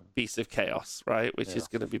Beast of Chaos, right? Which is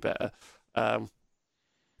going to be better.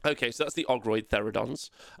 Okay, so that's the Ogroid Therodons.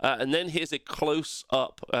 And then here's a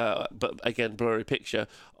close-up, but again, blurry picture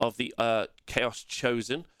of the Chaos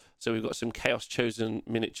Chosen. So we've got some Chaos Chosen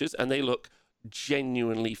miniatures, and they look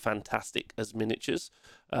genuinely fantastic as miniatures.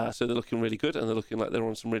 So they're looking really good, and they're looking like they're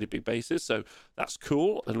on some really big bases. So that's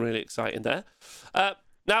cool and really exciting there.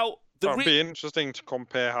 Now, it'll be interesting to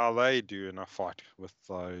compare how they do in a fight with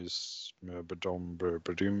those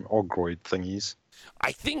Burbadom Ogroid thingies.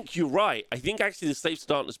 I think you're right. I think actually the Slaves to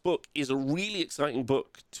Darkness book is a really exciting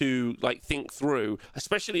book to think through,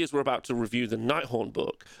 especially as we're about to review the Nighthorn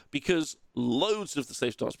book, because loads of the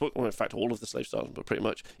Slaves to Darkness book, or in fact all of the Slaves to Darkness book pretty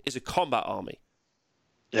much, is a combat army.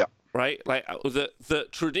 Yeah. Right? Like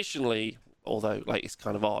that traditionally, although it's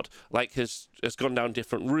kind of odd, has gone down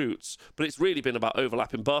different routes, but it's really been about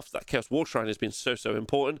overlapping buffs. That Chaos War Shrine has been so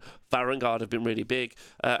important. Varangard have been really big,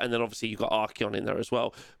 and then obviously you've got Archeon in there as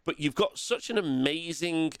well. But you've got such an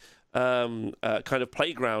amazing kind of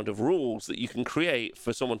playground of rules that you can create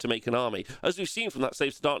for someone to make an army. As we've seen from that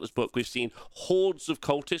Slaves to Darkness book, we've seen hordes of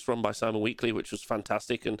cultists run by Simon Weekly, which was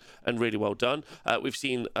fantastic and really well done. We've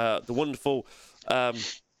seen the wonderful AD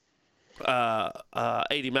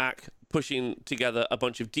Mac pushing together a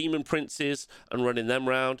bunch of demon princes and running them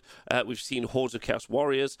around. We've seen hordes of Chaos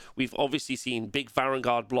Warriors. We've obviously seen big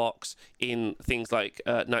Varangard blocks in things like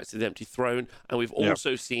Knights of the Empty Throne, and we've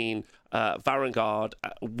also seen Varangard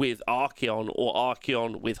with Archeon or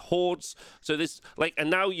Archeon with hordes. So this and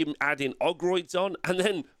now you add in Ogroids on,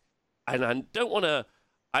 and I don't want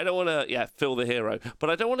to fill the hero, but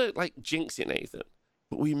I don't want to jinx it, Nathan.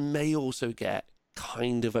 But we may also get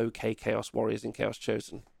kind of okay Chaos Warriors and Chaos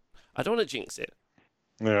Chosen. I don't want to jinx it.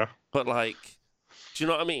 Yeah. But do you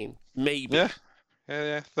know what I mean? Maybe.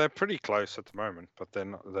 Yeah. They're pretty close at the moment, but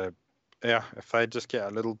if they just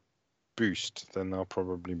get a little boost, then they'll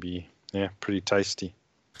probably be pretty tasty.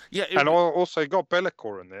 Yeah. And also got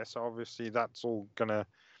Belakor in there, so obviously that's all gonna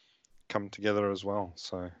come together as well.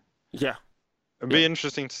 So yeah. It'd be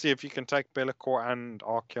interesting to see if you can take Belakor and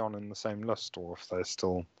Archeon in the same list, or if they're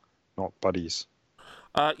still not buddies.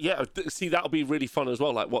 See, that'll be really fun as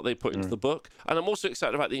well, like what they put into the book. And I'm also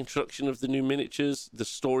excited about the introduction of the new miniatures, the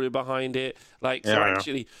story behind it.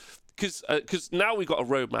 Actually, because now we've got a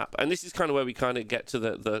roadmap, and this is kind of where we kind of get to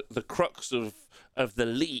the crux of the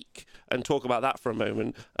leak and talk about that for a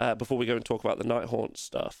moment before we go and talk about the Nighthaunt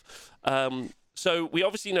stuff. So we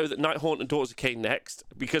obviously know that Nighthaunt and Daughters of Cain next,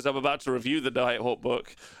 because I'm about to review the Nighthaunt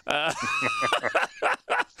book.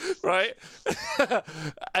 Right?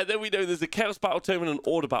 And then we know there's a Chaos Battletome and an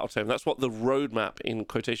Order Battletome. That's what the roadmap, in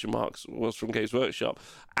quotation marks, was from Games Workshop.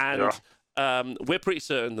 And we're pretty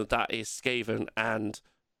certain that is Skaven and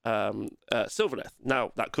Sylvaneth.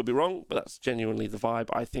 Now, that could be wrong, but that's genuinely the vibe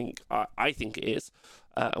I think it is.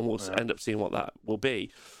 And we'll end up seeing what that will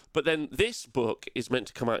be. But then this book is meant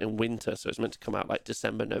to come out in winter, so it's meant to come out like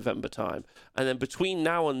December, November time. And then between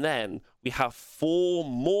now and then, we have 4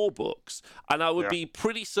 more books. And I would be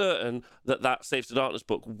pretty certain that Slaves to Darkness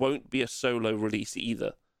book won't be a solo release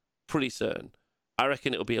either. Pretty certain. I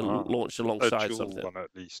reckon it'll be launched alongside something. One at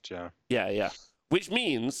least, yeah. Yeah. Which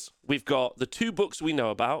means we've got the 2 books we know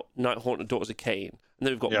about, Nighthaunt and Daughters of Cain. And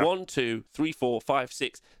then we've got 1, 2, 3, 4, 5,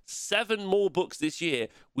 6, 7 more books this year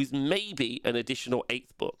with maybe an additional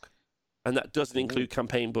 8th book. And that doesn't include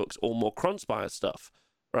campaign books or more Cronspire stuff,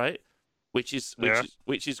 right? Which is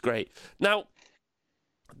great. Now,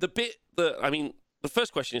 the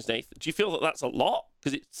first question is, Nathan, do you feel that that's a lot?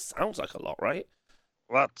 Because it sounds like a lot, right?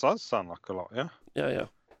 That does sound like a lot, yeah. Yeah.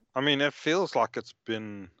 I mean, it feels like it's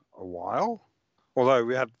been a while. Although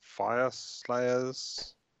we had Fire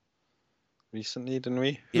Slayers recently, didn't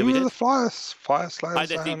we? Yeah, we did. The Fire Slayers. I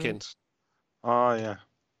did thinking. Oh, yeah.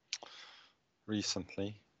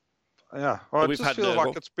 Recently. Yeah. Well, it just feels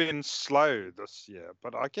like it's been slow this year,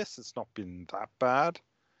 but I guess it's not been that bad.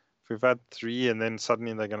 If we've had 3 and then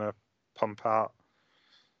suddenly they're going to pump out.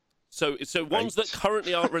 So ones that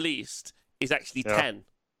currently aren't released is actually 10.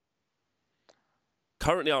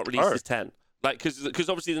 Currently aren't released is 10. Because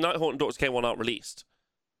obviously the Nighthaunt and Daughters of Cain one aren't released.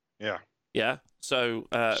 Yeah. Yeah. So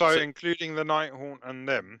including the Nighthaunt and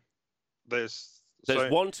them, there's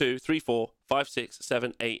 1, 2, 3, 4, 5, 6,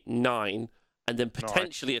 7, 8, 9, and then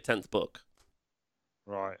potentially a 10th book.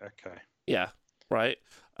 Right. Okay. Yeah. Right.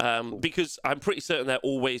 Because I'm pretty certain they're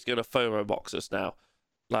always going to FOMO box us now.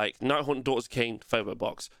 Like Nighthaunt and Daughters of Cain, FOMO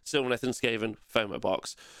box. Sylvaneth and Skaven, FOMO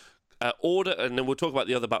box. Order, and then we'll talk about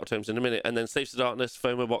the other battle tomes in a minute, and then Slaves to Darkness,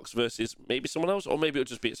 FOMO box versus maybe someone else, or maybe it'll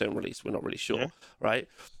just be its own release. We're not really sure, right?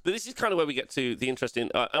 But this is kind of where we get to the interesting.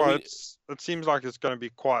 It seems like it's going to be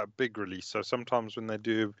quite a big release. So sometimes when they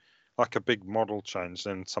do like a big model change,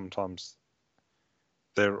 then sometimes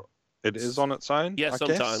it is on its own. Yeah,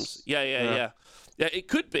 sometimes. Yeah. Yeah, it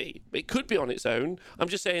could be. It could be on its own. I'm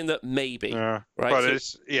just saying that maybe. Yeah, right. But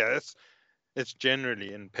it's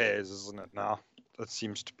generally in pairs, isn't it? Now that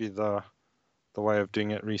seems to be the way of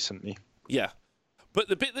doing it recently. Yeah. But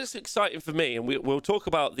the bit that's exciting for me, and we'll talk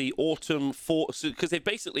about the autumn because they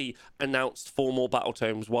basically announced 4 more battle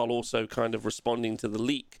tomes while also kind of responding to the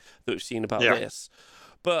leak that we've seen about this.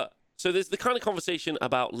 But so there's the kind of conversation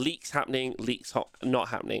about leaks happening, leaks not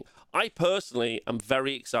happening. I personally am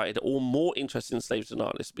very excited or more interested in Slaves to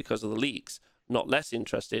Darkness because of the leaks, not less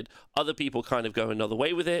interested. Other people kind of go another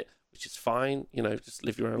way with it, which is fine. You know, just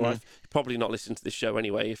live your own life. You're probably not listening to this show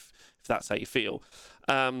anyway if that's how you feel.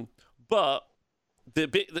 But the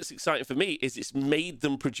bit that's exciting for me is it's made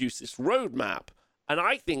them produce this roadmap. And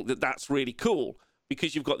I think that that's really cool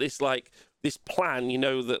because you've got this like this plan, you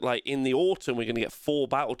know, that like in the autumn we're going to get 4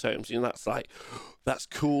 battletomes. You know, that's like, that's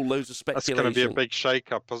cool. Loads of speculation. That's going to be a big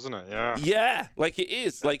shake-up, isn't it? Yeah. Yeah, like it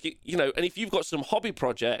is. Like, you know, and if you've got some hobby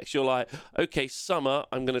projects, you're like, okay, summer,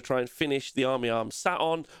 I'm going to try and finish the army I'm sat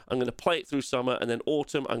on. I'm going to play it through summer, and then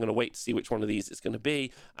autumn, I'm going to wait to see which one of these it's going to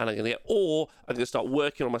be. And I'm going to get, or I'm going to start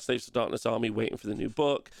working on my Slaves to Darkness army, waiting for the new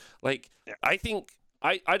book. Like, I think,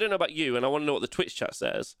 I don't know about you, and I want to know what the Twitch chat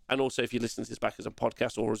says. And also, if you listen to this back as a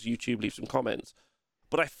podcast or as YouTube, leave some comments.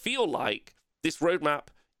 But I feel like this roadmap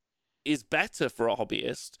is better for a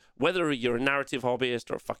hobbyist, whether you're a narrative hobbyist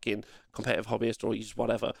or a fucking competitive hobbyist or you just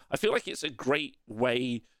whatever. I feel like it's a great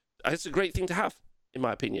way, it's a great thing to have, in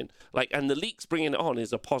my opinion. Like, and the leaks bringing it on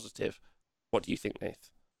is a positive. What do you think, Nath?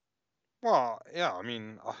 Well, yeah, I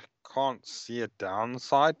mean, I can't see a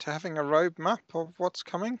downside to having a roadmap of what's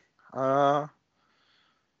coming. I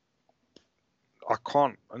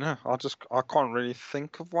can't really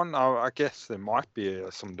think of one. I guess there might be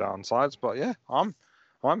some downsides, but yeah,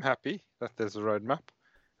 I'm happy that there's a roadmap.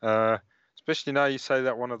 Especially now you say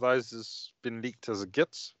that one of those has been leaked as a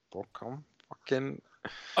Gits book. I'm fucking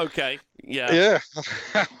okay. Yeah. Yeah,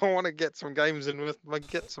 I want to get some games in with my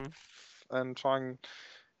Gits and try and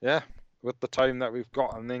with the time that we've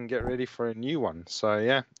got, and then get ready for a new one. So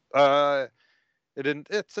yeah,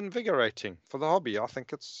 it's invigorating for the hobby. I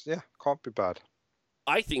think it's can't be bad.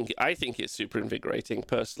 I think it's super invigorating,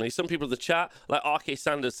 personally. Some people in the chat, like RK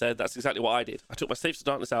Sanders said, that's exactly what I did. I took my Slaves to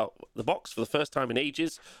Darkness out the box for the first time in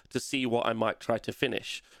ages to see what I might try to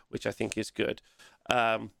finish, which I think is good.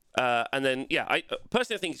 And then, I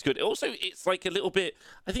personally think it's good. Also, it's like a little bit,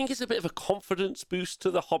 I think it's a bit of a confidence boost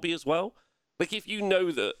to the hobby as well. Like, if you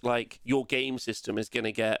know that, like, your game system is going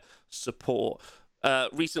to get support.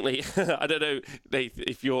 Recently, I don't know, Nath,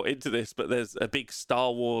 if you're into this, but there's a big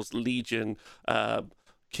Star Wars Legion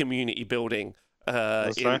community building in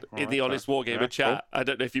the Honest Wargamer chat. Cool. I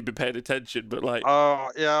don't know if you've been paying attention, but like...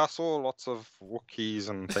 I saw lots of Wookiees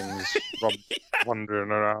and things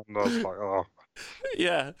wandering around. I was like, oh...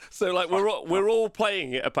 Yeah, so like we're all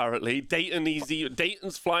playing it apparently.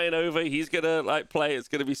 Dayton's flying over. He's gonna like play. It's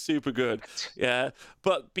gonna be super good. Yeah,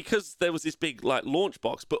 but because there was this big like launch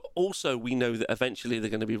box, but also we know that eventually they're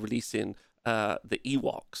going to be releasing the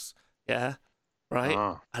Ewoks. Yeah,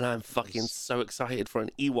 right. And I'm fucking so excited for an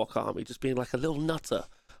Ewok army, just being like a little nutter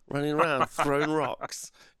running around throwing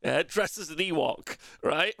rocks. Yeah, dressed as an Ewok,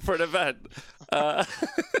 right, for an event.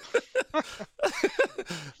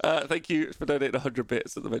 Thank you for donating 100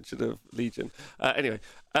 bits at the mention of Legion. Anyway,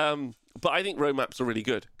 but I think roadmaps are really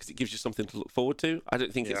good because it gives you something to look forward to. I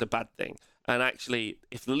don't think it's a bad thing. And actually,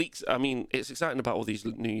 if the leaks, I mean, it's exciting about all these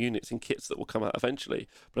new units and kits that will come out eventually.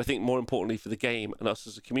 But I think more importantly for the game and us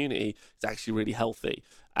as a community, it's actually really healthy.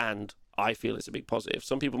 And I feel it's a big positive.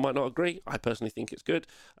 Some people might not agree. I personally think it's good.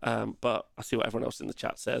 But I see what everyone else in the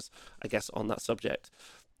chat says, I guess, on that subject.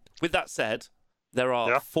 With that said, there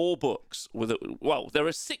are 4 books. There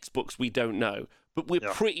are 6 books we don't know. But we're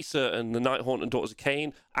pretty certain the Nighthaunt and Daughters of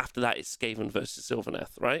Cain. After that, it's Skaven versus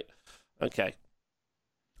Sylvaneth, right? Okay.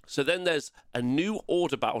 So then there's a new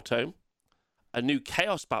Order Battletome, a new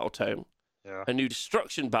Chaos Battletome, a new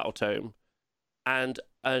Destruction Battletome, and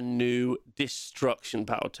a new Destruction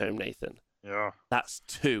Battletome, Nathan. Yeah. That's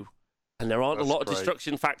 2. And there aren't a lot of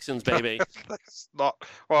Destruction factions, baby. That's not...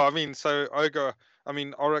 Well, I mean, so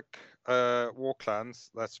Auric War Clans,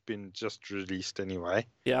 that's been just released anyway.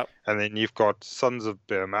 Yeah. And then you've got Sons of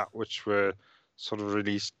Behemat, which were sort of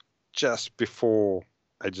released just before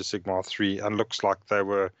Age of Sigmar 3, and looks like they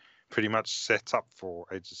were pretty much set up for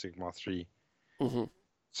Age of Sigmar 3. Mm-hmm.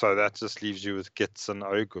 So that just leaves you with Gits and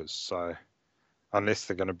Ogres. So unless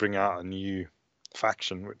they're going to bring out a new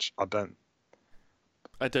faction, which I don't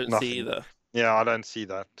see either. Yeah, I don't see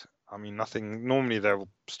that. I mean, nothing. Normally they'll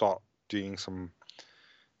start doing some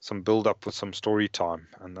build up with some story time,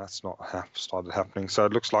 and that's not started happening. So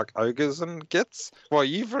it looks like Ogres and Gits. Well,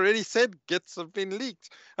 you've already said Gits have been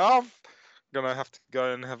leaked. I'm gonna have to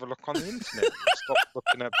go and have a look on the internet. Stop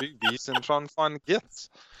looking at boobies and try and find Gits.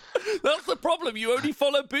 That's the problem. You only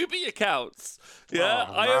follow booby accounts. Yeah,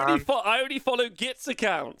 I only follow Gits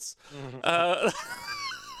accounts.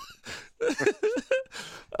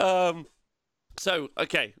 So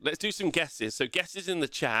okay, let's do some guesses. So guesses in the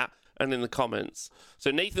chat and in the comments.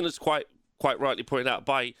 So Nathan has quite rightly pointed out,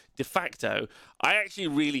 by de facto, I actually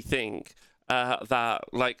really think that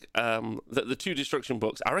the 2 Destruction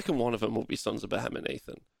books, I reckon one of them will be Sons of Behemoth,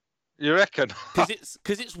 Nathan. You reckon?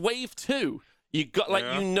 Because it's wave 2. You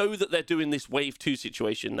got you know that they're doing this wave 2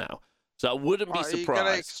 situation now. So I wouldn't be surprised. You're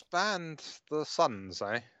going to expand the Suns,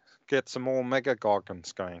 eh? Get some more Mega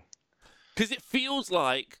Gargants going. Because it feels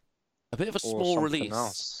like a bit of a or small something release.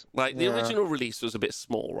 else. Like the original release was a bit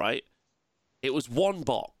small, right? It was one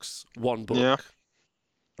box, one book. Yeah.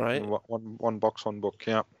 Right? One box, one book,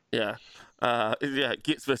 yeah. Yeah.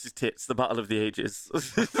 Gits versus Tits, the battle of the ages.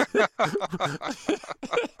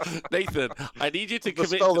 Nathan, I need you to commit.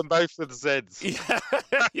 Spell them both with Zs.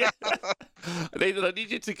 Yeah. Nathan, I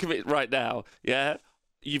need you to commit right now. Yeah.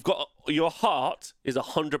 You've got your heart is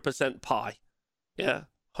 100% pie. Yeah.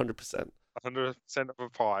 100%. 100% of a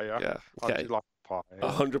pie, yeah? Yeah. I Okay. do like pie.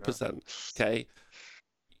 100%. Okay.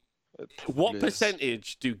 What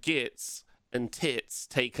percentage do Gits and Tits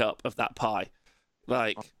take up of that pie?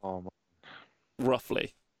 Like,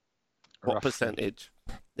 roughly. What percentage?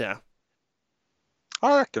 Yeah.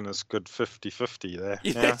 I reckon it's good 50-50 there.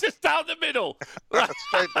 Yeah, just down the middle.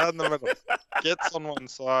 Straight down the middle. Gets on one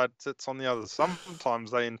side, Tits on the other.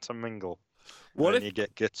 Sometimes they intermingle. What if you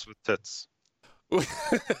get Gits with Tits?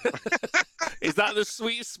 Is that the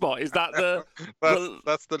sweet spot? Is that the...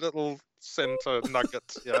 That's the little center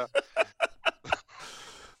nugget, yeah.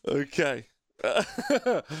 Okay.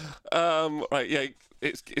 Right, yeah,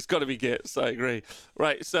 it's got to be Gits. I agree.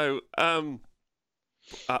 Right, so I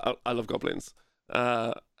love goblins.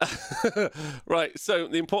 Right, so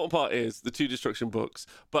the important part is the 2 destruction books,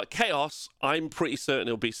 but chaos. I'm pretty certain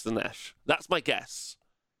it'll be Slaanesh. That's my guess.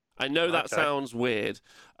 I know that sounds weird.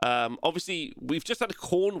 Obviously, we've just had a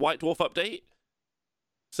Khorne White Dwarf update,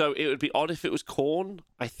 so it would be odd if it was Khorne.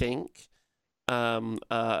 I think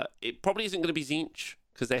it probably isn't going to be Tzeentch,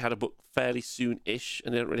 because they had a book fairly soon-ish,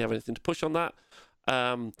 and they don't really have anything to push on that.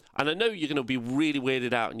 And I know you're going to be really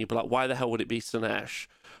weirded out, and you'll be like, why the hell would it be Slaanesh?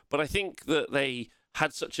 But I think that they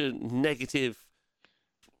had such a negative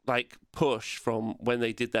push from when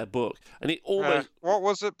they did their book. And it almost... what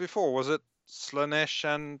was it before? Was it Slaanesh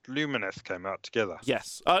and Lumineth came out together?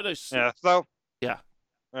 Yes. Oh, no. Yeah, so... Yeah.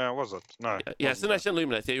 Was it? No. Yeah, Slaanesh and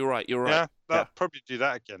Lumineth. Yeah, you're right. Yeah, they'll probably do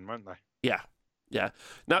that again, won't they? Yeah. Yeah.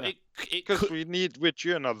 Now, because we're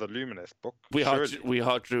due another Lumineth book. We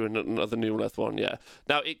are due another Lumineth one, yeah.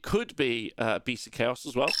 Now, it could be Beast of Chaos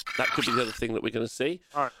as well. That could be the other thing that we're going to see.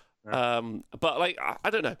 All right. Yeah. But, I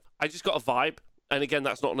don't know. I just got a vibe. And again,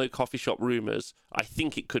 that's not no coffee shop rumours. I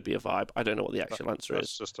think it could be a vibe. I don't know what the actual answer is.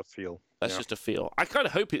 That's just a feel. That's just a feel. I kind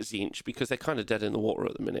of hope it's Tzeentch, because they're kind of dead in the water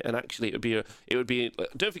at the minute. And actually, it would be.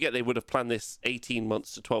 Don't forget, they would have planned this 18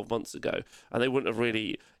 months to 12 months ago, and they wouldn't have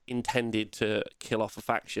really intended to kill off a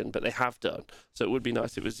faction, but they have done. So it would be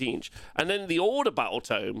nice if it was Tzeentch. And then the Order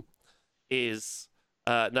battletome is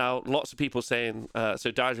now lots of people saying.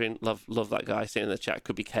 So Dydrian, love that guy, saying in the chat,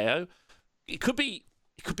 could be KO. It could be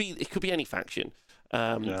any faction.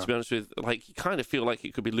 To be honest with, you kind of feel like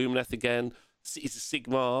it could be Lumineth again. It's a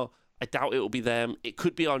Sigmar. I doubt it will be them. It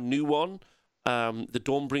could be our new one, the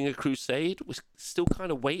Dawnbringer Crusade. We're still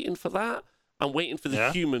kind of waiting for that. I'm waiting for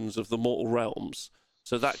the humans of the Mortal Realms.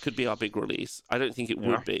 So that could be our big release. I don't think it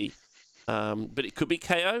would be, but it could be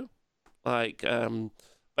KO. But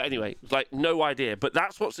anyway, no idea. But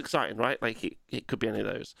that's what's exciting, right? It could be any of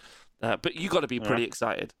those. But you got to be pretty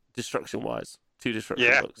excited, destruction-wise. 2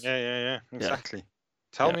 destruction books. Yeah. Exactly.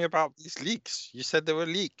 Tell me about these leaks. You said there were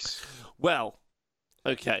leaks. Well,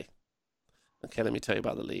 okay, let me tell you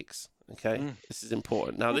about the leaks. Okay, This is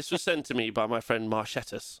important. Now, this was sent to me by my friend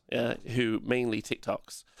Marshettus, who mainly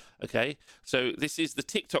TikToks. Okay, so this is the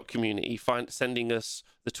TikTok community sending us,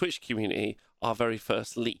 the Twitch community, our very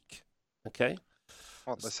first leak. Okay.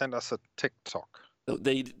 What, they sent us a TikTok?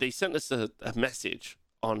 They sent us a message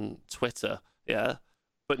on Twitter,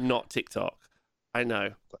 but not TikTok. I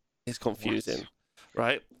know it's confusing,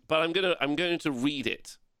 right? But I'm going to read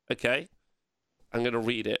it. Okay, I'm going to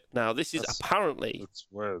read it now. This is apparently it's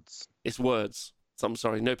words. It's words. So I'm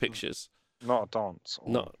sorry, no pictures. Not a dance.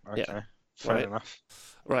 Not okay. Fair enough.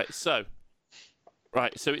 Right. So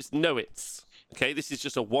it's Noits. Okay, this is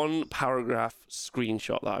just a 1-paragraph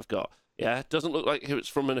screenshot that I've got. Yeah, it doesn't look like it's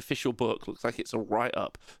from an official book. Looks like it's a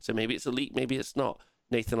write-up. So maybe it's a leak, maybe it's not.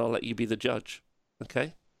 Nathan, I'll let you be the judge.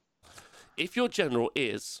 Okay. If your general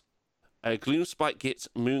is a Gloomspite Gits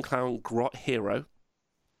Moonclown Grot hero,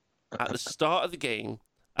 at the start of the game,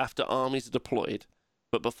 after armies are deployed,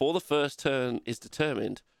 but before the first turn is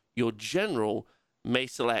determined, your general may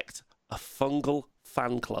select a fungal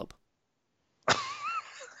fan club.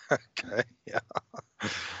 Okay, yeah.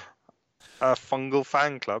 A fungal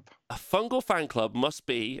fan club? A fungal fan club must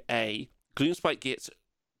be a Gloomspite Gits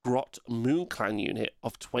Grot Moonclan unit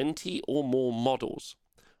of 20 or more models.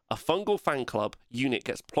 A fungal fan club unit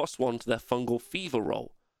gets +1 to their fungal fever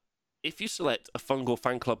roll. If you select a fungal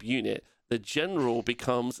fan club unit, the general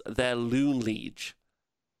becomes their loon liege.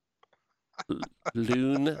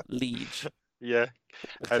 Loon liege. Yeah.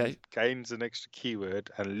 Okay. And gains an extra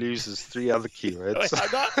keyword and loses 3 other keywords.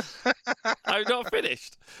 Wait, I'm not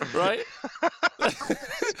finished, right?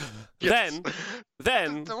 Yes.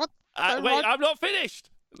 Then, What? wait, I'm not finished.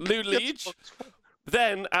 Loon Liege.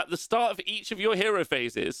 Then, at the start of each of your hero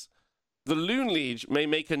phases, the Loon Liege may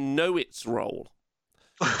make a know-its roll.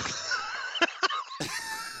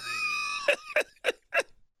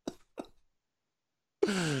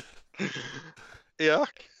 Yeah,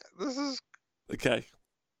 this is... Okay.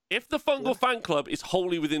 If the Fungal Fan Club is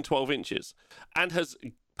wholly within 12 inches and has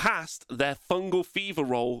passed their Fungal Fever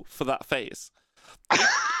roll for that phase,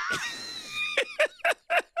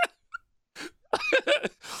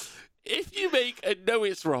 if you make a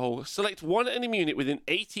know-its roll, select one enemy unit within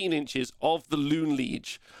 18 inches of the Loon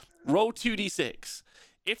Liege. Roll 2d6.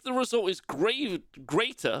 If the result is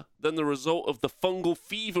greater than the result of the Fungal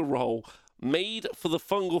Fever roll made for the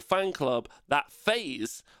Fungal Fan Club that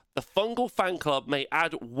phase, the Fungal Fan Club may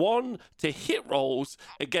add 1 to hit rolls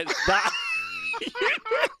against that.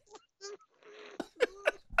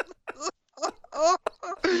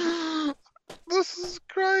 This is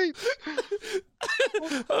great.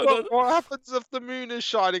 What happens if the moon is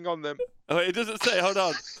shining on them? Oh, it doesn't say. Hold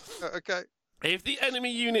on. Okay. If the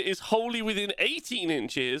enemy unit is wholly within 18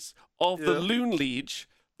 inches of the Loon Liege,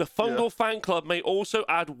 the Fungal Fan Club may also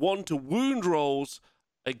add 1 to wound rolls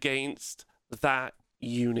against that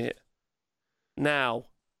unit. Now,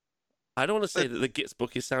 I don't want to say that the Gits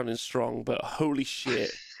book is sounding strong, but holy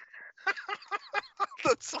shit.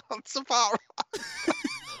 That sounds about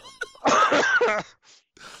right.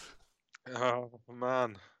 Oh,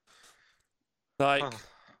 man. Like,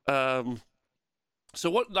 so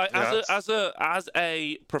what? Like, as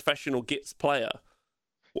a professional Gits player,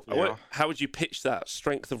 how would you pitch that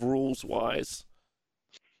strength of rules wise?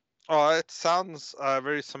 Oh, it sounds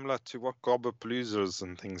very similar to what Gobbapaloozas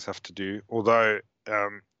and things have to do. Although,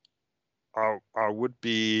 I would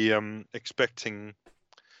be expecting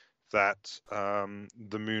that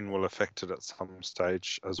the moon will affect it at some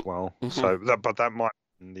stage as well. Mm-hmm. So, but that might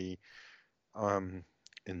be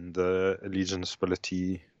in the allegiance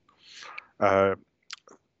ability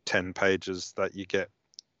 10 pages that you get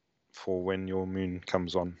for when your moon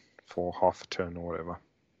comes on for half a turn or whatever.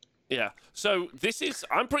 Yeah. So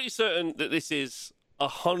I'm pretty certain that this is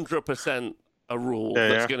 100% a rule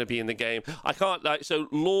that's going to be in the game. I can't so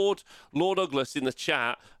Lord Douglas in the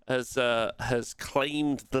chat has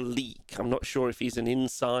claimed the leak. I'm not sure if he's an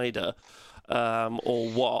insider or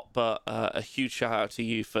what, but a huge shout out to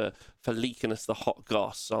you for leaking us the hot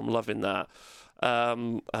goss. So I'm loving that. So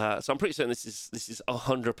I'm pretty certain this is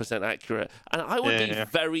 100% accurate, and I would be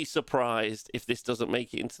very surprised if this doesn't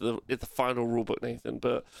make it into the final rulebook, Nathan.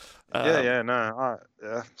 But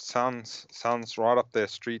sounds right up their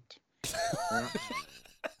street.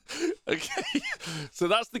 Okay, so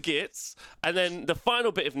that's the Gits, and then the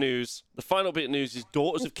final bit of news. The final bit of news is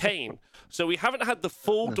Daughters of Cain. So we haven't had the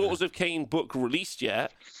full Daughters of Cain book released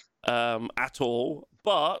yet, at all,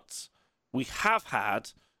 but we have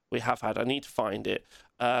had. I need to find it.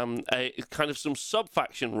 A kind of some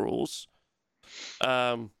sub-faction rules.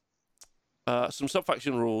 Some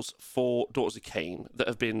sub-faction rules for Daughters of Cain that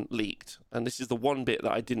have been leaked, and this is the one bit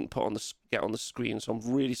that I didn't put get on the screen. So I'm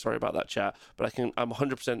really sorry about that, chat. But I'm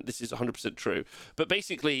 100%. This is 100% true. But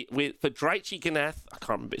basically, for Draichi Ganeth, I can't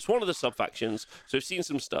remember. It's one of the sub-factions. So I've seen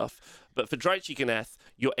some stuff. But for Draichi Ganeth,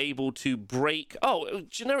 you're able to break. Oh,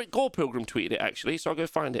 Generic Gore Pilgrim tweeted it actually. So I'll go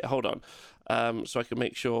find it. Hold on. So I can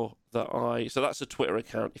make sure that So that's a Twitter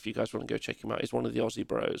account. If you guys want to go check him out, he's one of the Aussie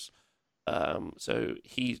bros. So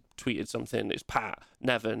he tweeted something. It's Pat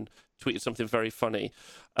Nevin tweeted something very funny,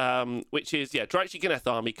 which is Draichi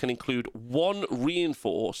Ganeth army can include one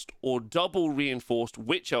reinforced or double reinforced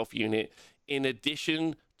Witch Elf unit in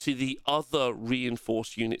addition to the other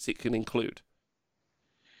reinforced units it can include.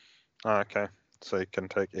 Okay, so you can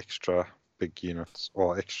take extra big units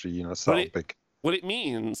or extra units that are big. What it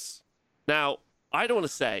means now, I don't want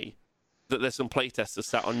to say that there's some playtesters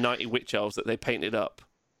sat on 90 Witch Elves that they painted up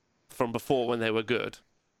from before when they were good,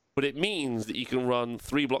 but it means that you can run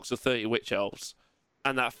 3 blocks of 30 Witch Elves,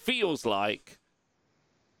 and that feels like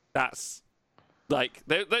that's like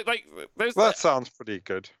that sounds pretty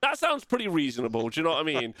good. That sounds pretty reasonable. Do you know what I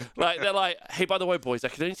mean? Like they're like, hey, by the way, boys, I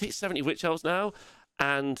can only take 70 Witch Elves now,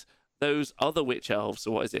 and those other Witch Elves,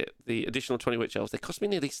 or what is it? The additional 20 Witch Elves, they cost me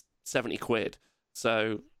nearly 70 quid.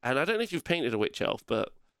 So, and I don't know if you've painted a Witch Elf, but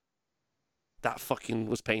that fucking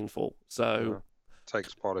was painful. So.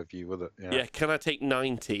 Takes part of you with it. Yeah, can I take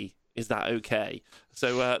 90? Is that okay?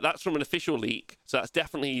 So that's from an official leak. So that's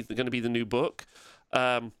definitely going to be the new book.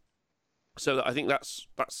 So So I think that's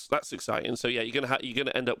exciting. So yeah, you're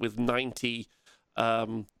gonna end up with 90.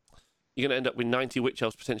 You're going to end up with 90 Witch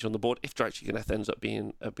Elves potentially on the board if Drytchiganeth ends up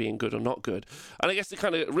being good or not good. And I guess the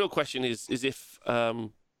kind of real question is if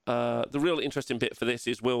the real interesting bit for this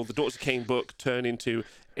is, will the Daughters of Cain book turn into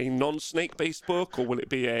a non-snake based book, or will it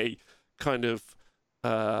be a kind of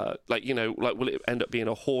will it end up being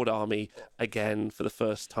a horde army again for the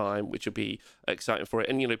first time, which would be exciting for it.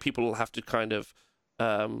 And people will have to kind of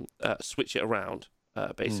switch it around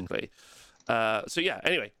basically. So yeah,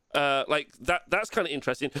 anyway, that's kind of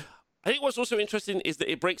interesting. I think what's also interesting is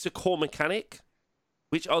that it breaks a core mechanic,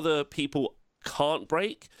 which other people can't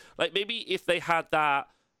break. Like, maybe if they had that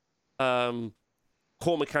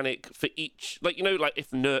core mechanic for each, like if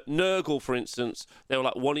Nurgle, for instance, they were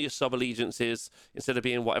like one of your sub-allegiances, instead of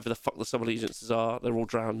being whatever the fuck the sub-allegiances are, they're all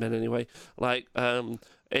drowned men anyway. Like,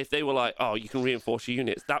 if they were like, oh, you can reinforce your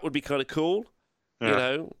units, that would be kind of cool.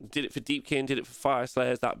 Yeah. Did it for Deepkin, did it for Fire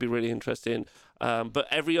Slayers, that'd be really interesting. But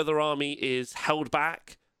every other army is held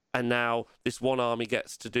back, and now this one army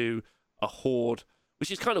gets to do a horde,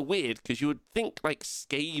 which is kind of weird, because you would think like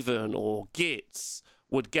Skaven or Gits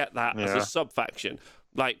would get that as a sub-faction,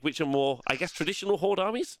 like, which are more, I guess, traditional horde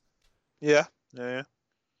armies? Yeah.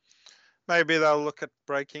 Maybe they'll look at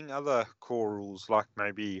breaking other core rules, like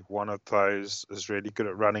maybe one of those is really good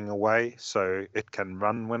at running away, so it can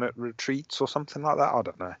run when it retreats or something like that. I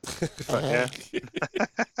don't know. But yeah.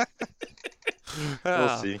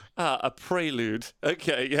 We'll see. A prelude.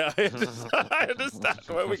 Okay, yeah, I understand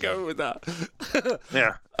where we're going with that.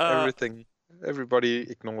 Yeah, everybody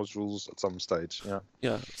ignores rules at some stage. Yeah.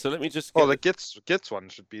 Yeah. So let me just. The gets one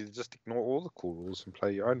should be just ignore all the cool rules and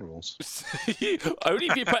play your own rules. only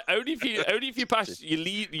if you pass your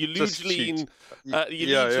Luge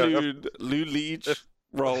Liege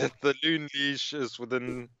roll. The Loon Liege is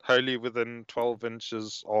wholly within 12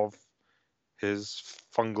 inches of his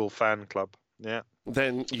fungal fan club. Yeah.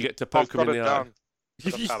 Then you get to poke him in the eye.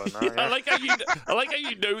 Yeah. I like how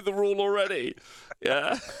you know the rule already.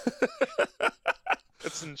 Yeah.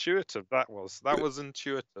 It's intuitive. That was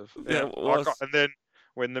intuitive. Yeah, it was. And then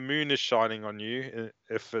when the moon is shining on you,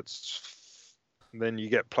 then you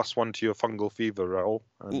get +1 to your fungal fever roll.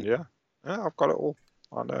 And yeah, I've got it all.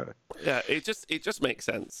 I know. Yeah, it just makes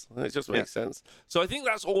sense. It just makes sense. So I think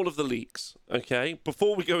that's all of the leaks. Okay,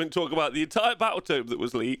 before we go and talk about the entire battletome that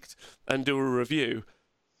was leaked and do a review,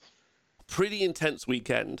 pretty intense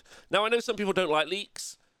weekend. Now I know some people don't like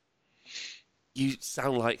leaks. You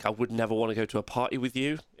sound like I would never want to go to a party with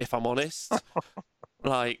you, if I'm honest.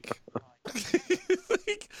 Like,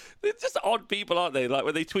 they're just odd people, aren't they? Like,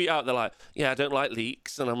 when they tweet out, they're like, "Yeah, I don't like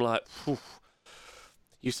leaks," and I'm like, "Phew.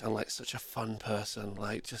 You sound like such a fun person.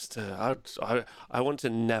 Like, just I want to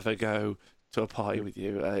never go to a party with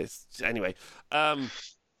you." Anyway,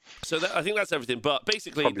 so I think that's everything. But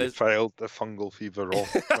basically, probably failed the fungal fever roll.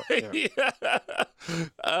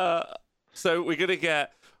 So we're gonna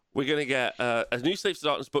get a new Slaves to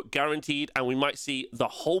Darkness book guaranteed, and we might see the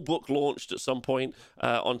whole book launched at some point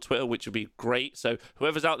on Twitter, which would be great. So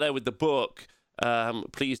whoever's out there with the book,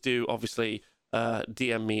 please do obviously.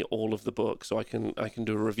 DM me all of the books so I can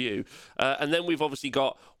do a review. And then we've obviously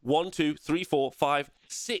got 1, 2, 3, 4, 5,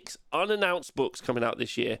 6 unannounced books coming out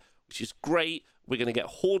this year, which is great. We're going to get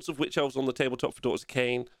hordes of Witch Elves on the tabletop for Daughters of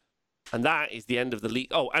Cain. And that is the end of the leak.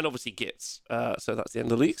 Oh, and obviously Gits. So that's the end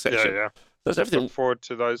of the leak section. Yeah. That's everything. Look forward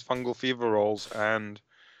to those fungal fever rolls and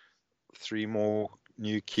 3 more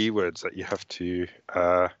new keywords that you have to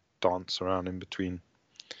dance around in between.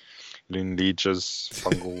 Loon Lieges,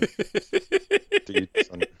 fungal dudes.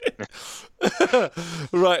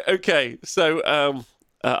 Right, okay. So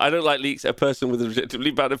I don't like leaks. A person with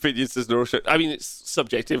objectively bad opinions does not. I mean, it's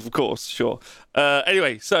subjective, of course, sure.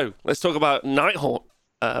 Anyway, so let's talk about Nighthaunt,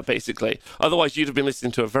 basically. Otherwise, you'd have been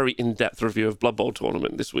listening to a very in-depth review of Blood Bowl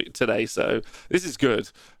tournament today. So this is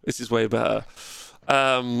good. This is way better.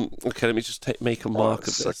 Okay, let me just make a mark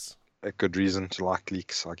of this. A good reason to like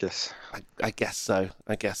leaks, I guess. I guess so.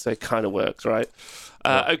 It kind of works, right?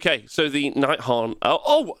 Okay, so the Nighthaunt.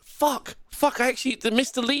 Oh, fuck! I actually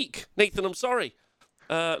missed a leak, Nathan. I'm sorry.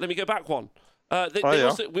 Let me go back one.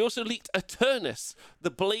 We also leaked Eternus, the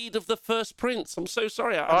blade of the first prince. I'm so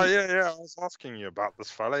sorry. I was asking you about this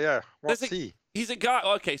fella. Yeah, what's he? He's a guy.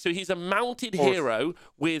 Okay, so he's a mounted hero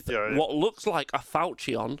with what looks like a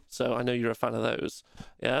falchion. So I know you're a fan of those.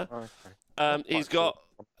 Yeah. Okay. He's got.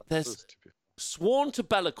 There's sworn to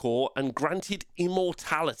belakor and granted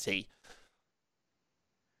immortality.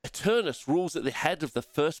 Eternus rules at the head of the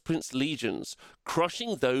First Prince legions,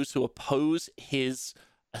 crushing those who oppose his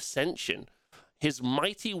ascension. His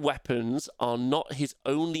mighty weapons are not his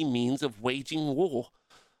only means of waging war.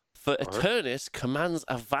 For Eternus commands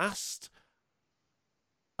a vast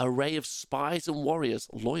array of spies and warriors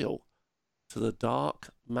loyal to the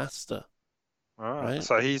Dark Master. Right?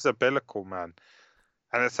 So he's a belakor man.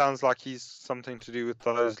 And it sounds like he's something to do with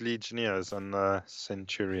those legionnaires and the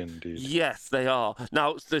centurion dude. Yes, they are.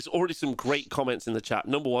 Now, there's already some great comments in the chat.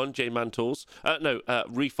 Number one, J Mantles.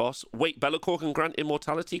 Refos. Wait, belakor can grant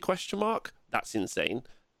immortality, ? That's insane,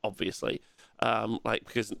 obviously.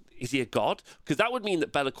 Because is he a god? Because that would mean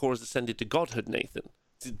that belakor has ascended to godhood, Nathan.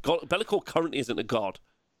 Belakor currently isn't a god.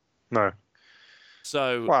 No.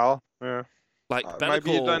 So... Well, yeah. Belakor...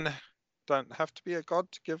 Maybe you don't have to be a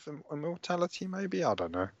god to give them immortality, maybe? I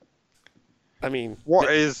don't know. I mean...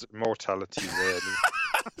 What is immortality, really?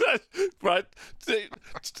 Right.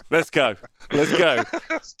 Let's go.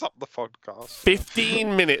 Stop the podcast.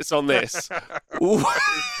 15 minutes on this.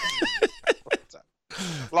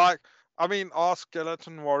 Are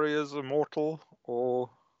skeleton warriors immortal,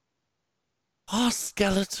 or... Are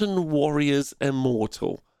skeleton warriors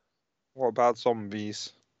immortal? What about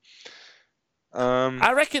zombies?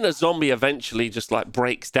 I reckon a zombie eventually just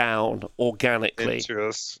breaks down organically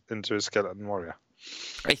into a skeleton warrior.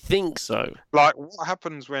 I think so. What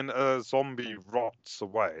happens when a zombie rots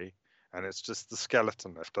away and it's just the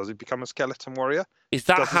skeleton left? Does he become a skeleton warrior? Is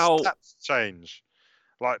that how his stats change?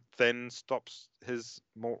 Then stops his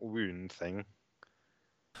mortal wound thing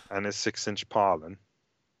and his 6-inch parlin.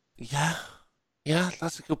 Yeah,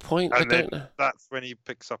 that's a good point. And I don't know. That's when he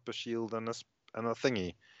picks up a shield and a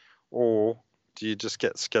thingy, or do you just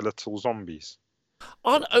get skeletal zombies?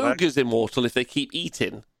 Aren't ogres immortal if they keep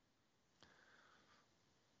eating?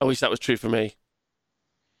 I wish that was true for me.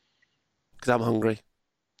 Because I'm hungry.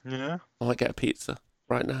 Yeah. I might get a pizza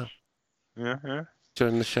right now. Yeah.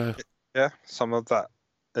 During the show. Yeah, some of that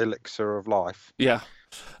elixir of life. Yeah.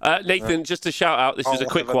 Nathan, just to shout out, this is a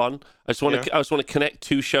quick one. I just want to connect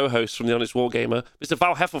two show hosts from the Honest Wargamer. Mr.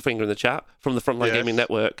 Val Heffelfinger in the chat from the Frontline Gaming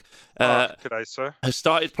Network. G'day, sir. Has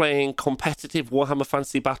started playing competitive Warhammer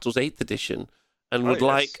Fantasy Battles 8th edition and would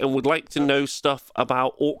like to know stuff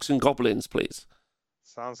about orcs and goblins, please.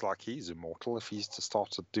 Sounds like he's immortal if he's to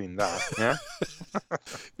start doing that. Yeah.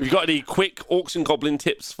 Have you got any quick orcs and goblin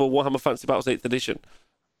tips for Warhammer Fantasy Battles 8th edition?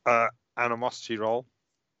 Animosity roll.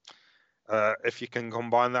 If you can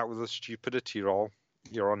combine that with a stupidity roll,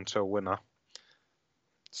 you're on to a winner.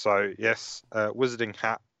 So, yes, wizarding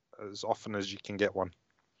hat as often as you can get one.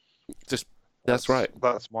 That's right.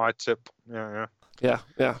 That's my tip. Yeah.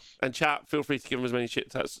 And chat, feel free to give them as many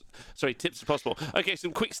tips as possible. Okay,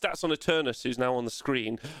 some quick stats on Eternus, who's now on the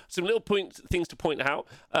screen. Some little things to point out.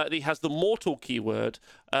 He has the mortal keyword.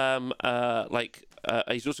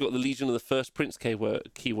 He's also got the Legion of the First Prince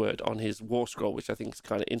keyword on his war scroll, which I think is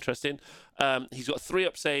kind of interesting. He's got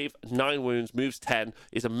 3-up save, 9 wounds, moves 10.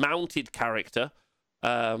 He's a mounted character.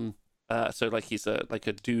 He's a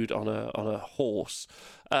dude on a horse.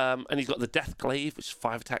 And he's got the Death Glaive, which is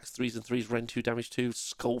 5 attacks, 3s and 3s, Rend 2, damage 2.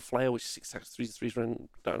 Skull Flail, which is 6 attacks, 3s and 3s, Rend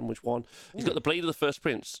damage 1. He's got the Blade of the First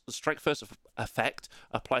Prince. The Strike First effect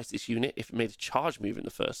applies to this unit if it made a charge move in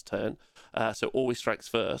the first turn. So always strikes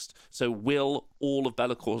first. So will all of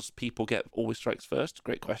Belakor's people get always strikes first?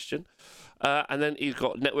 Great question. And then he's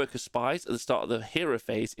got Network of Spies at the start of the hero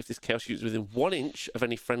phase. If this Chaos unit is within 1 inch of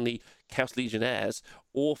any friendly Chaos Legionnaires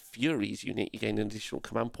or Furies unit, you gain an additional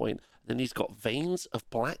command point. Then he's got Veins of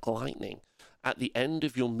Black Lightning. At the end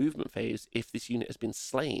of your movement phase, if this unit has been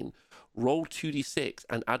slain, roll 2d6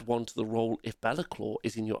 and add 1 to the roll if Belakor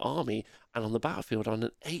is in your army. And on the battlefield, on an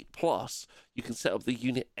 8+, you can set up the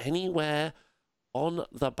unit anywhere on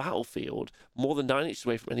the battlefield, more than 9 inches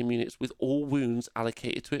away from enemy units, with all wounds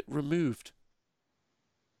allocated to it removed.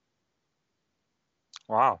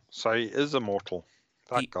 Wow, so he is immortal,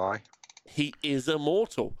 guy. He is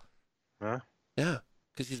immortal. Yeah. Yeah,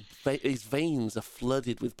 because his veins are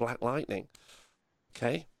flooded with black lightning.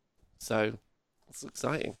 Okay, so that's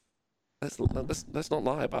exciting. Let's not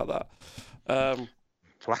lie about that.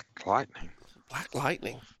 Black lightning. Black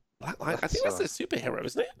lightning. I think that's a superhero,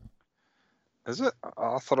 isn't it? Is it?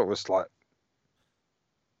 I thought it was like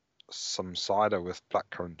some cider with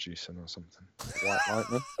blackcurrant juice in or something. White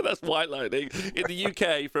lightning. That's white lightning. In the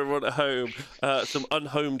UK, for everyone at home, some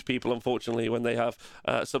unhomed people, unfortunately, when they have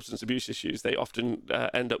substance abuse issues, they often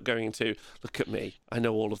end up going to, look at me, I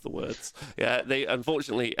know all of the words. Yeah, they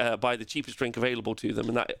unfortunately buy the cheapest drink available to them,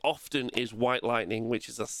 and that often is white lightning, which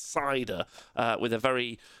is a cider with a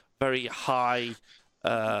very, very high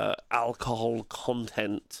alcohol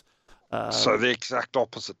content. So the exact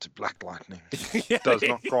opposite to black lightning. Does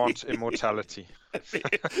not grant immortality.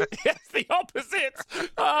 Yes, the opposite.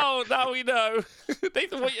 Oh, now we know.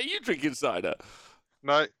 Nathan, what are you drinking cider?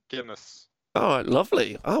 No, Guinness. All right,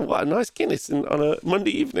 lovely. Oh, what a nice Guinness on a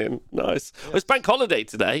Monday evening. Nice. Yeah. It's bank holiday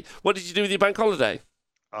today. What did you do with your bank holiday?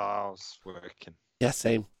 I was working. Yeah,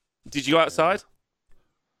 same. Did you go outside?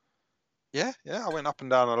 Yeah. I went up and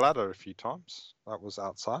down a ladder a few times. That was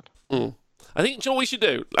outside. I think, you know what we should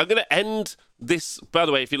do? I'm going to end this, by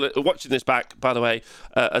the way, if you're watching this back, by the way,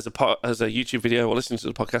 as a YouTube video or listening to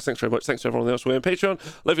the podcast, thanks very much. Thanks to everyone else. We're on Patreon.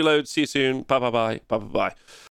 Love you loads. See you soon. Bye.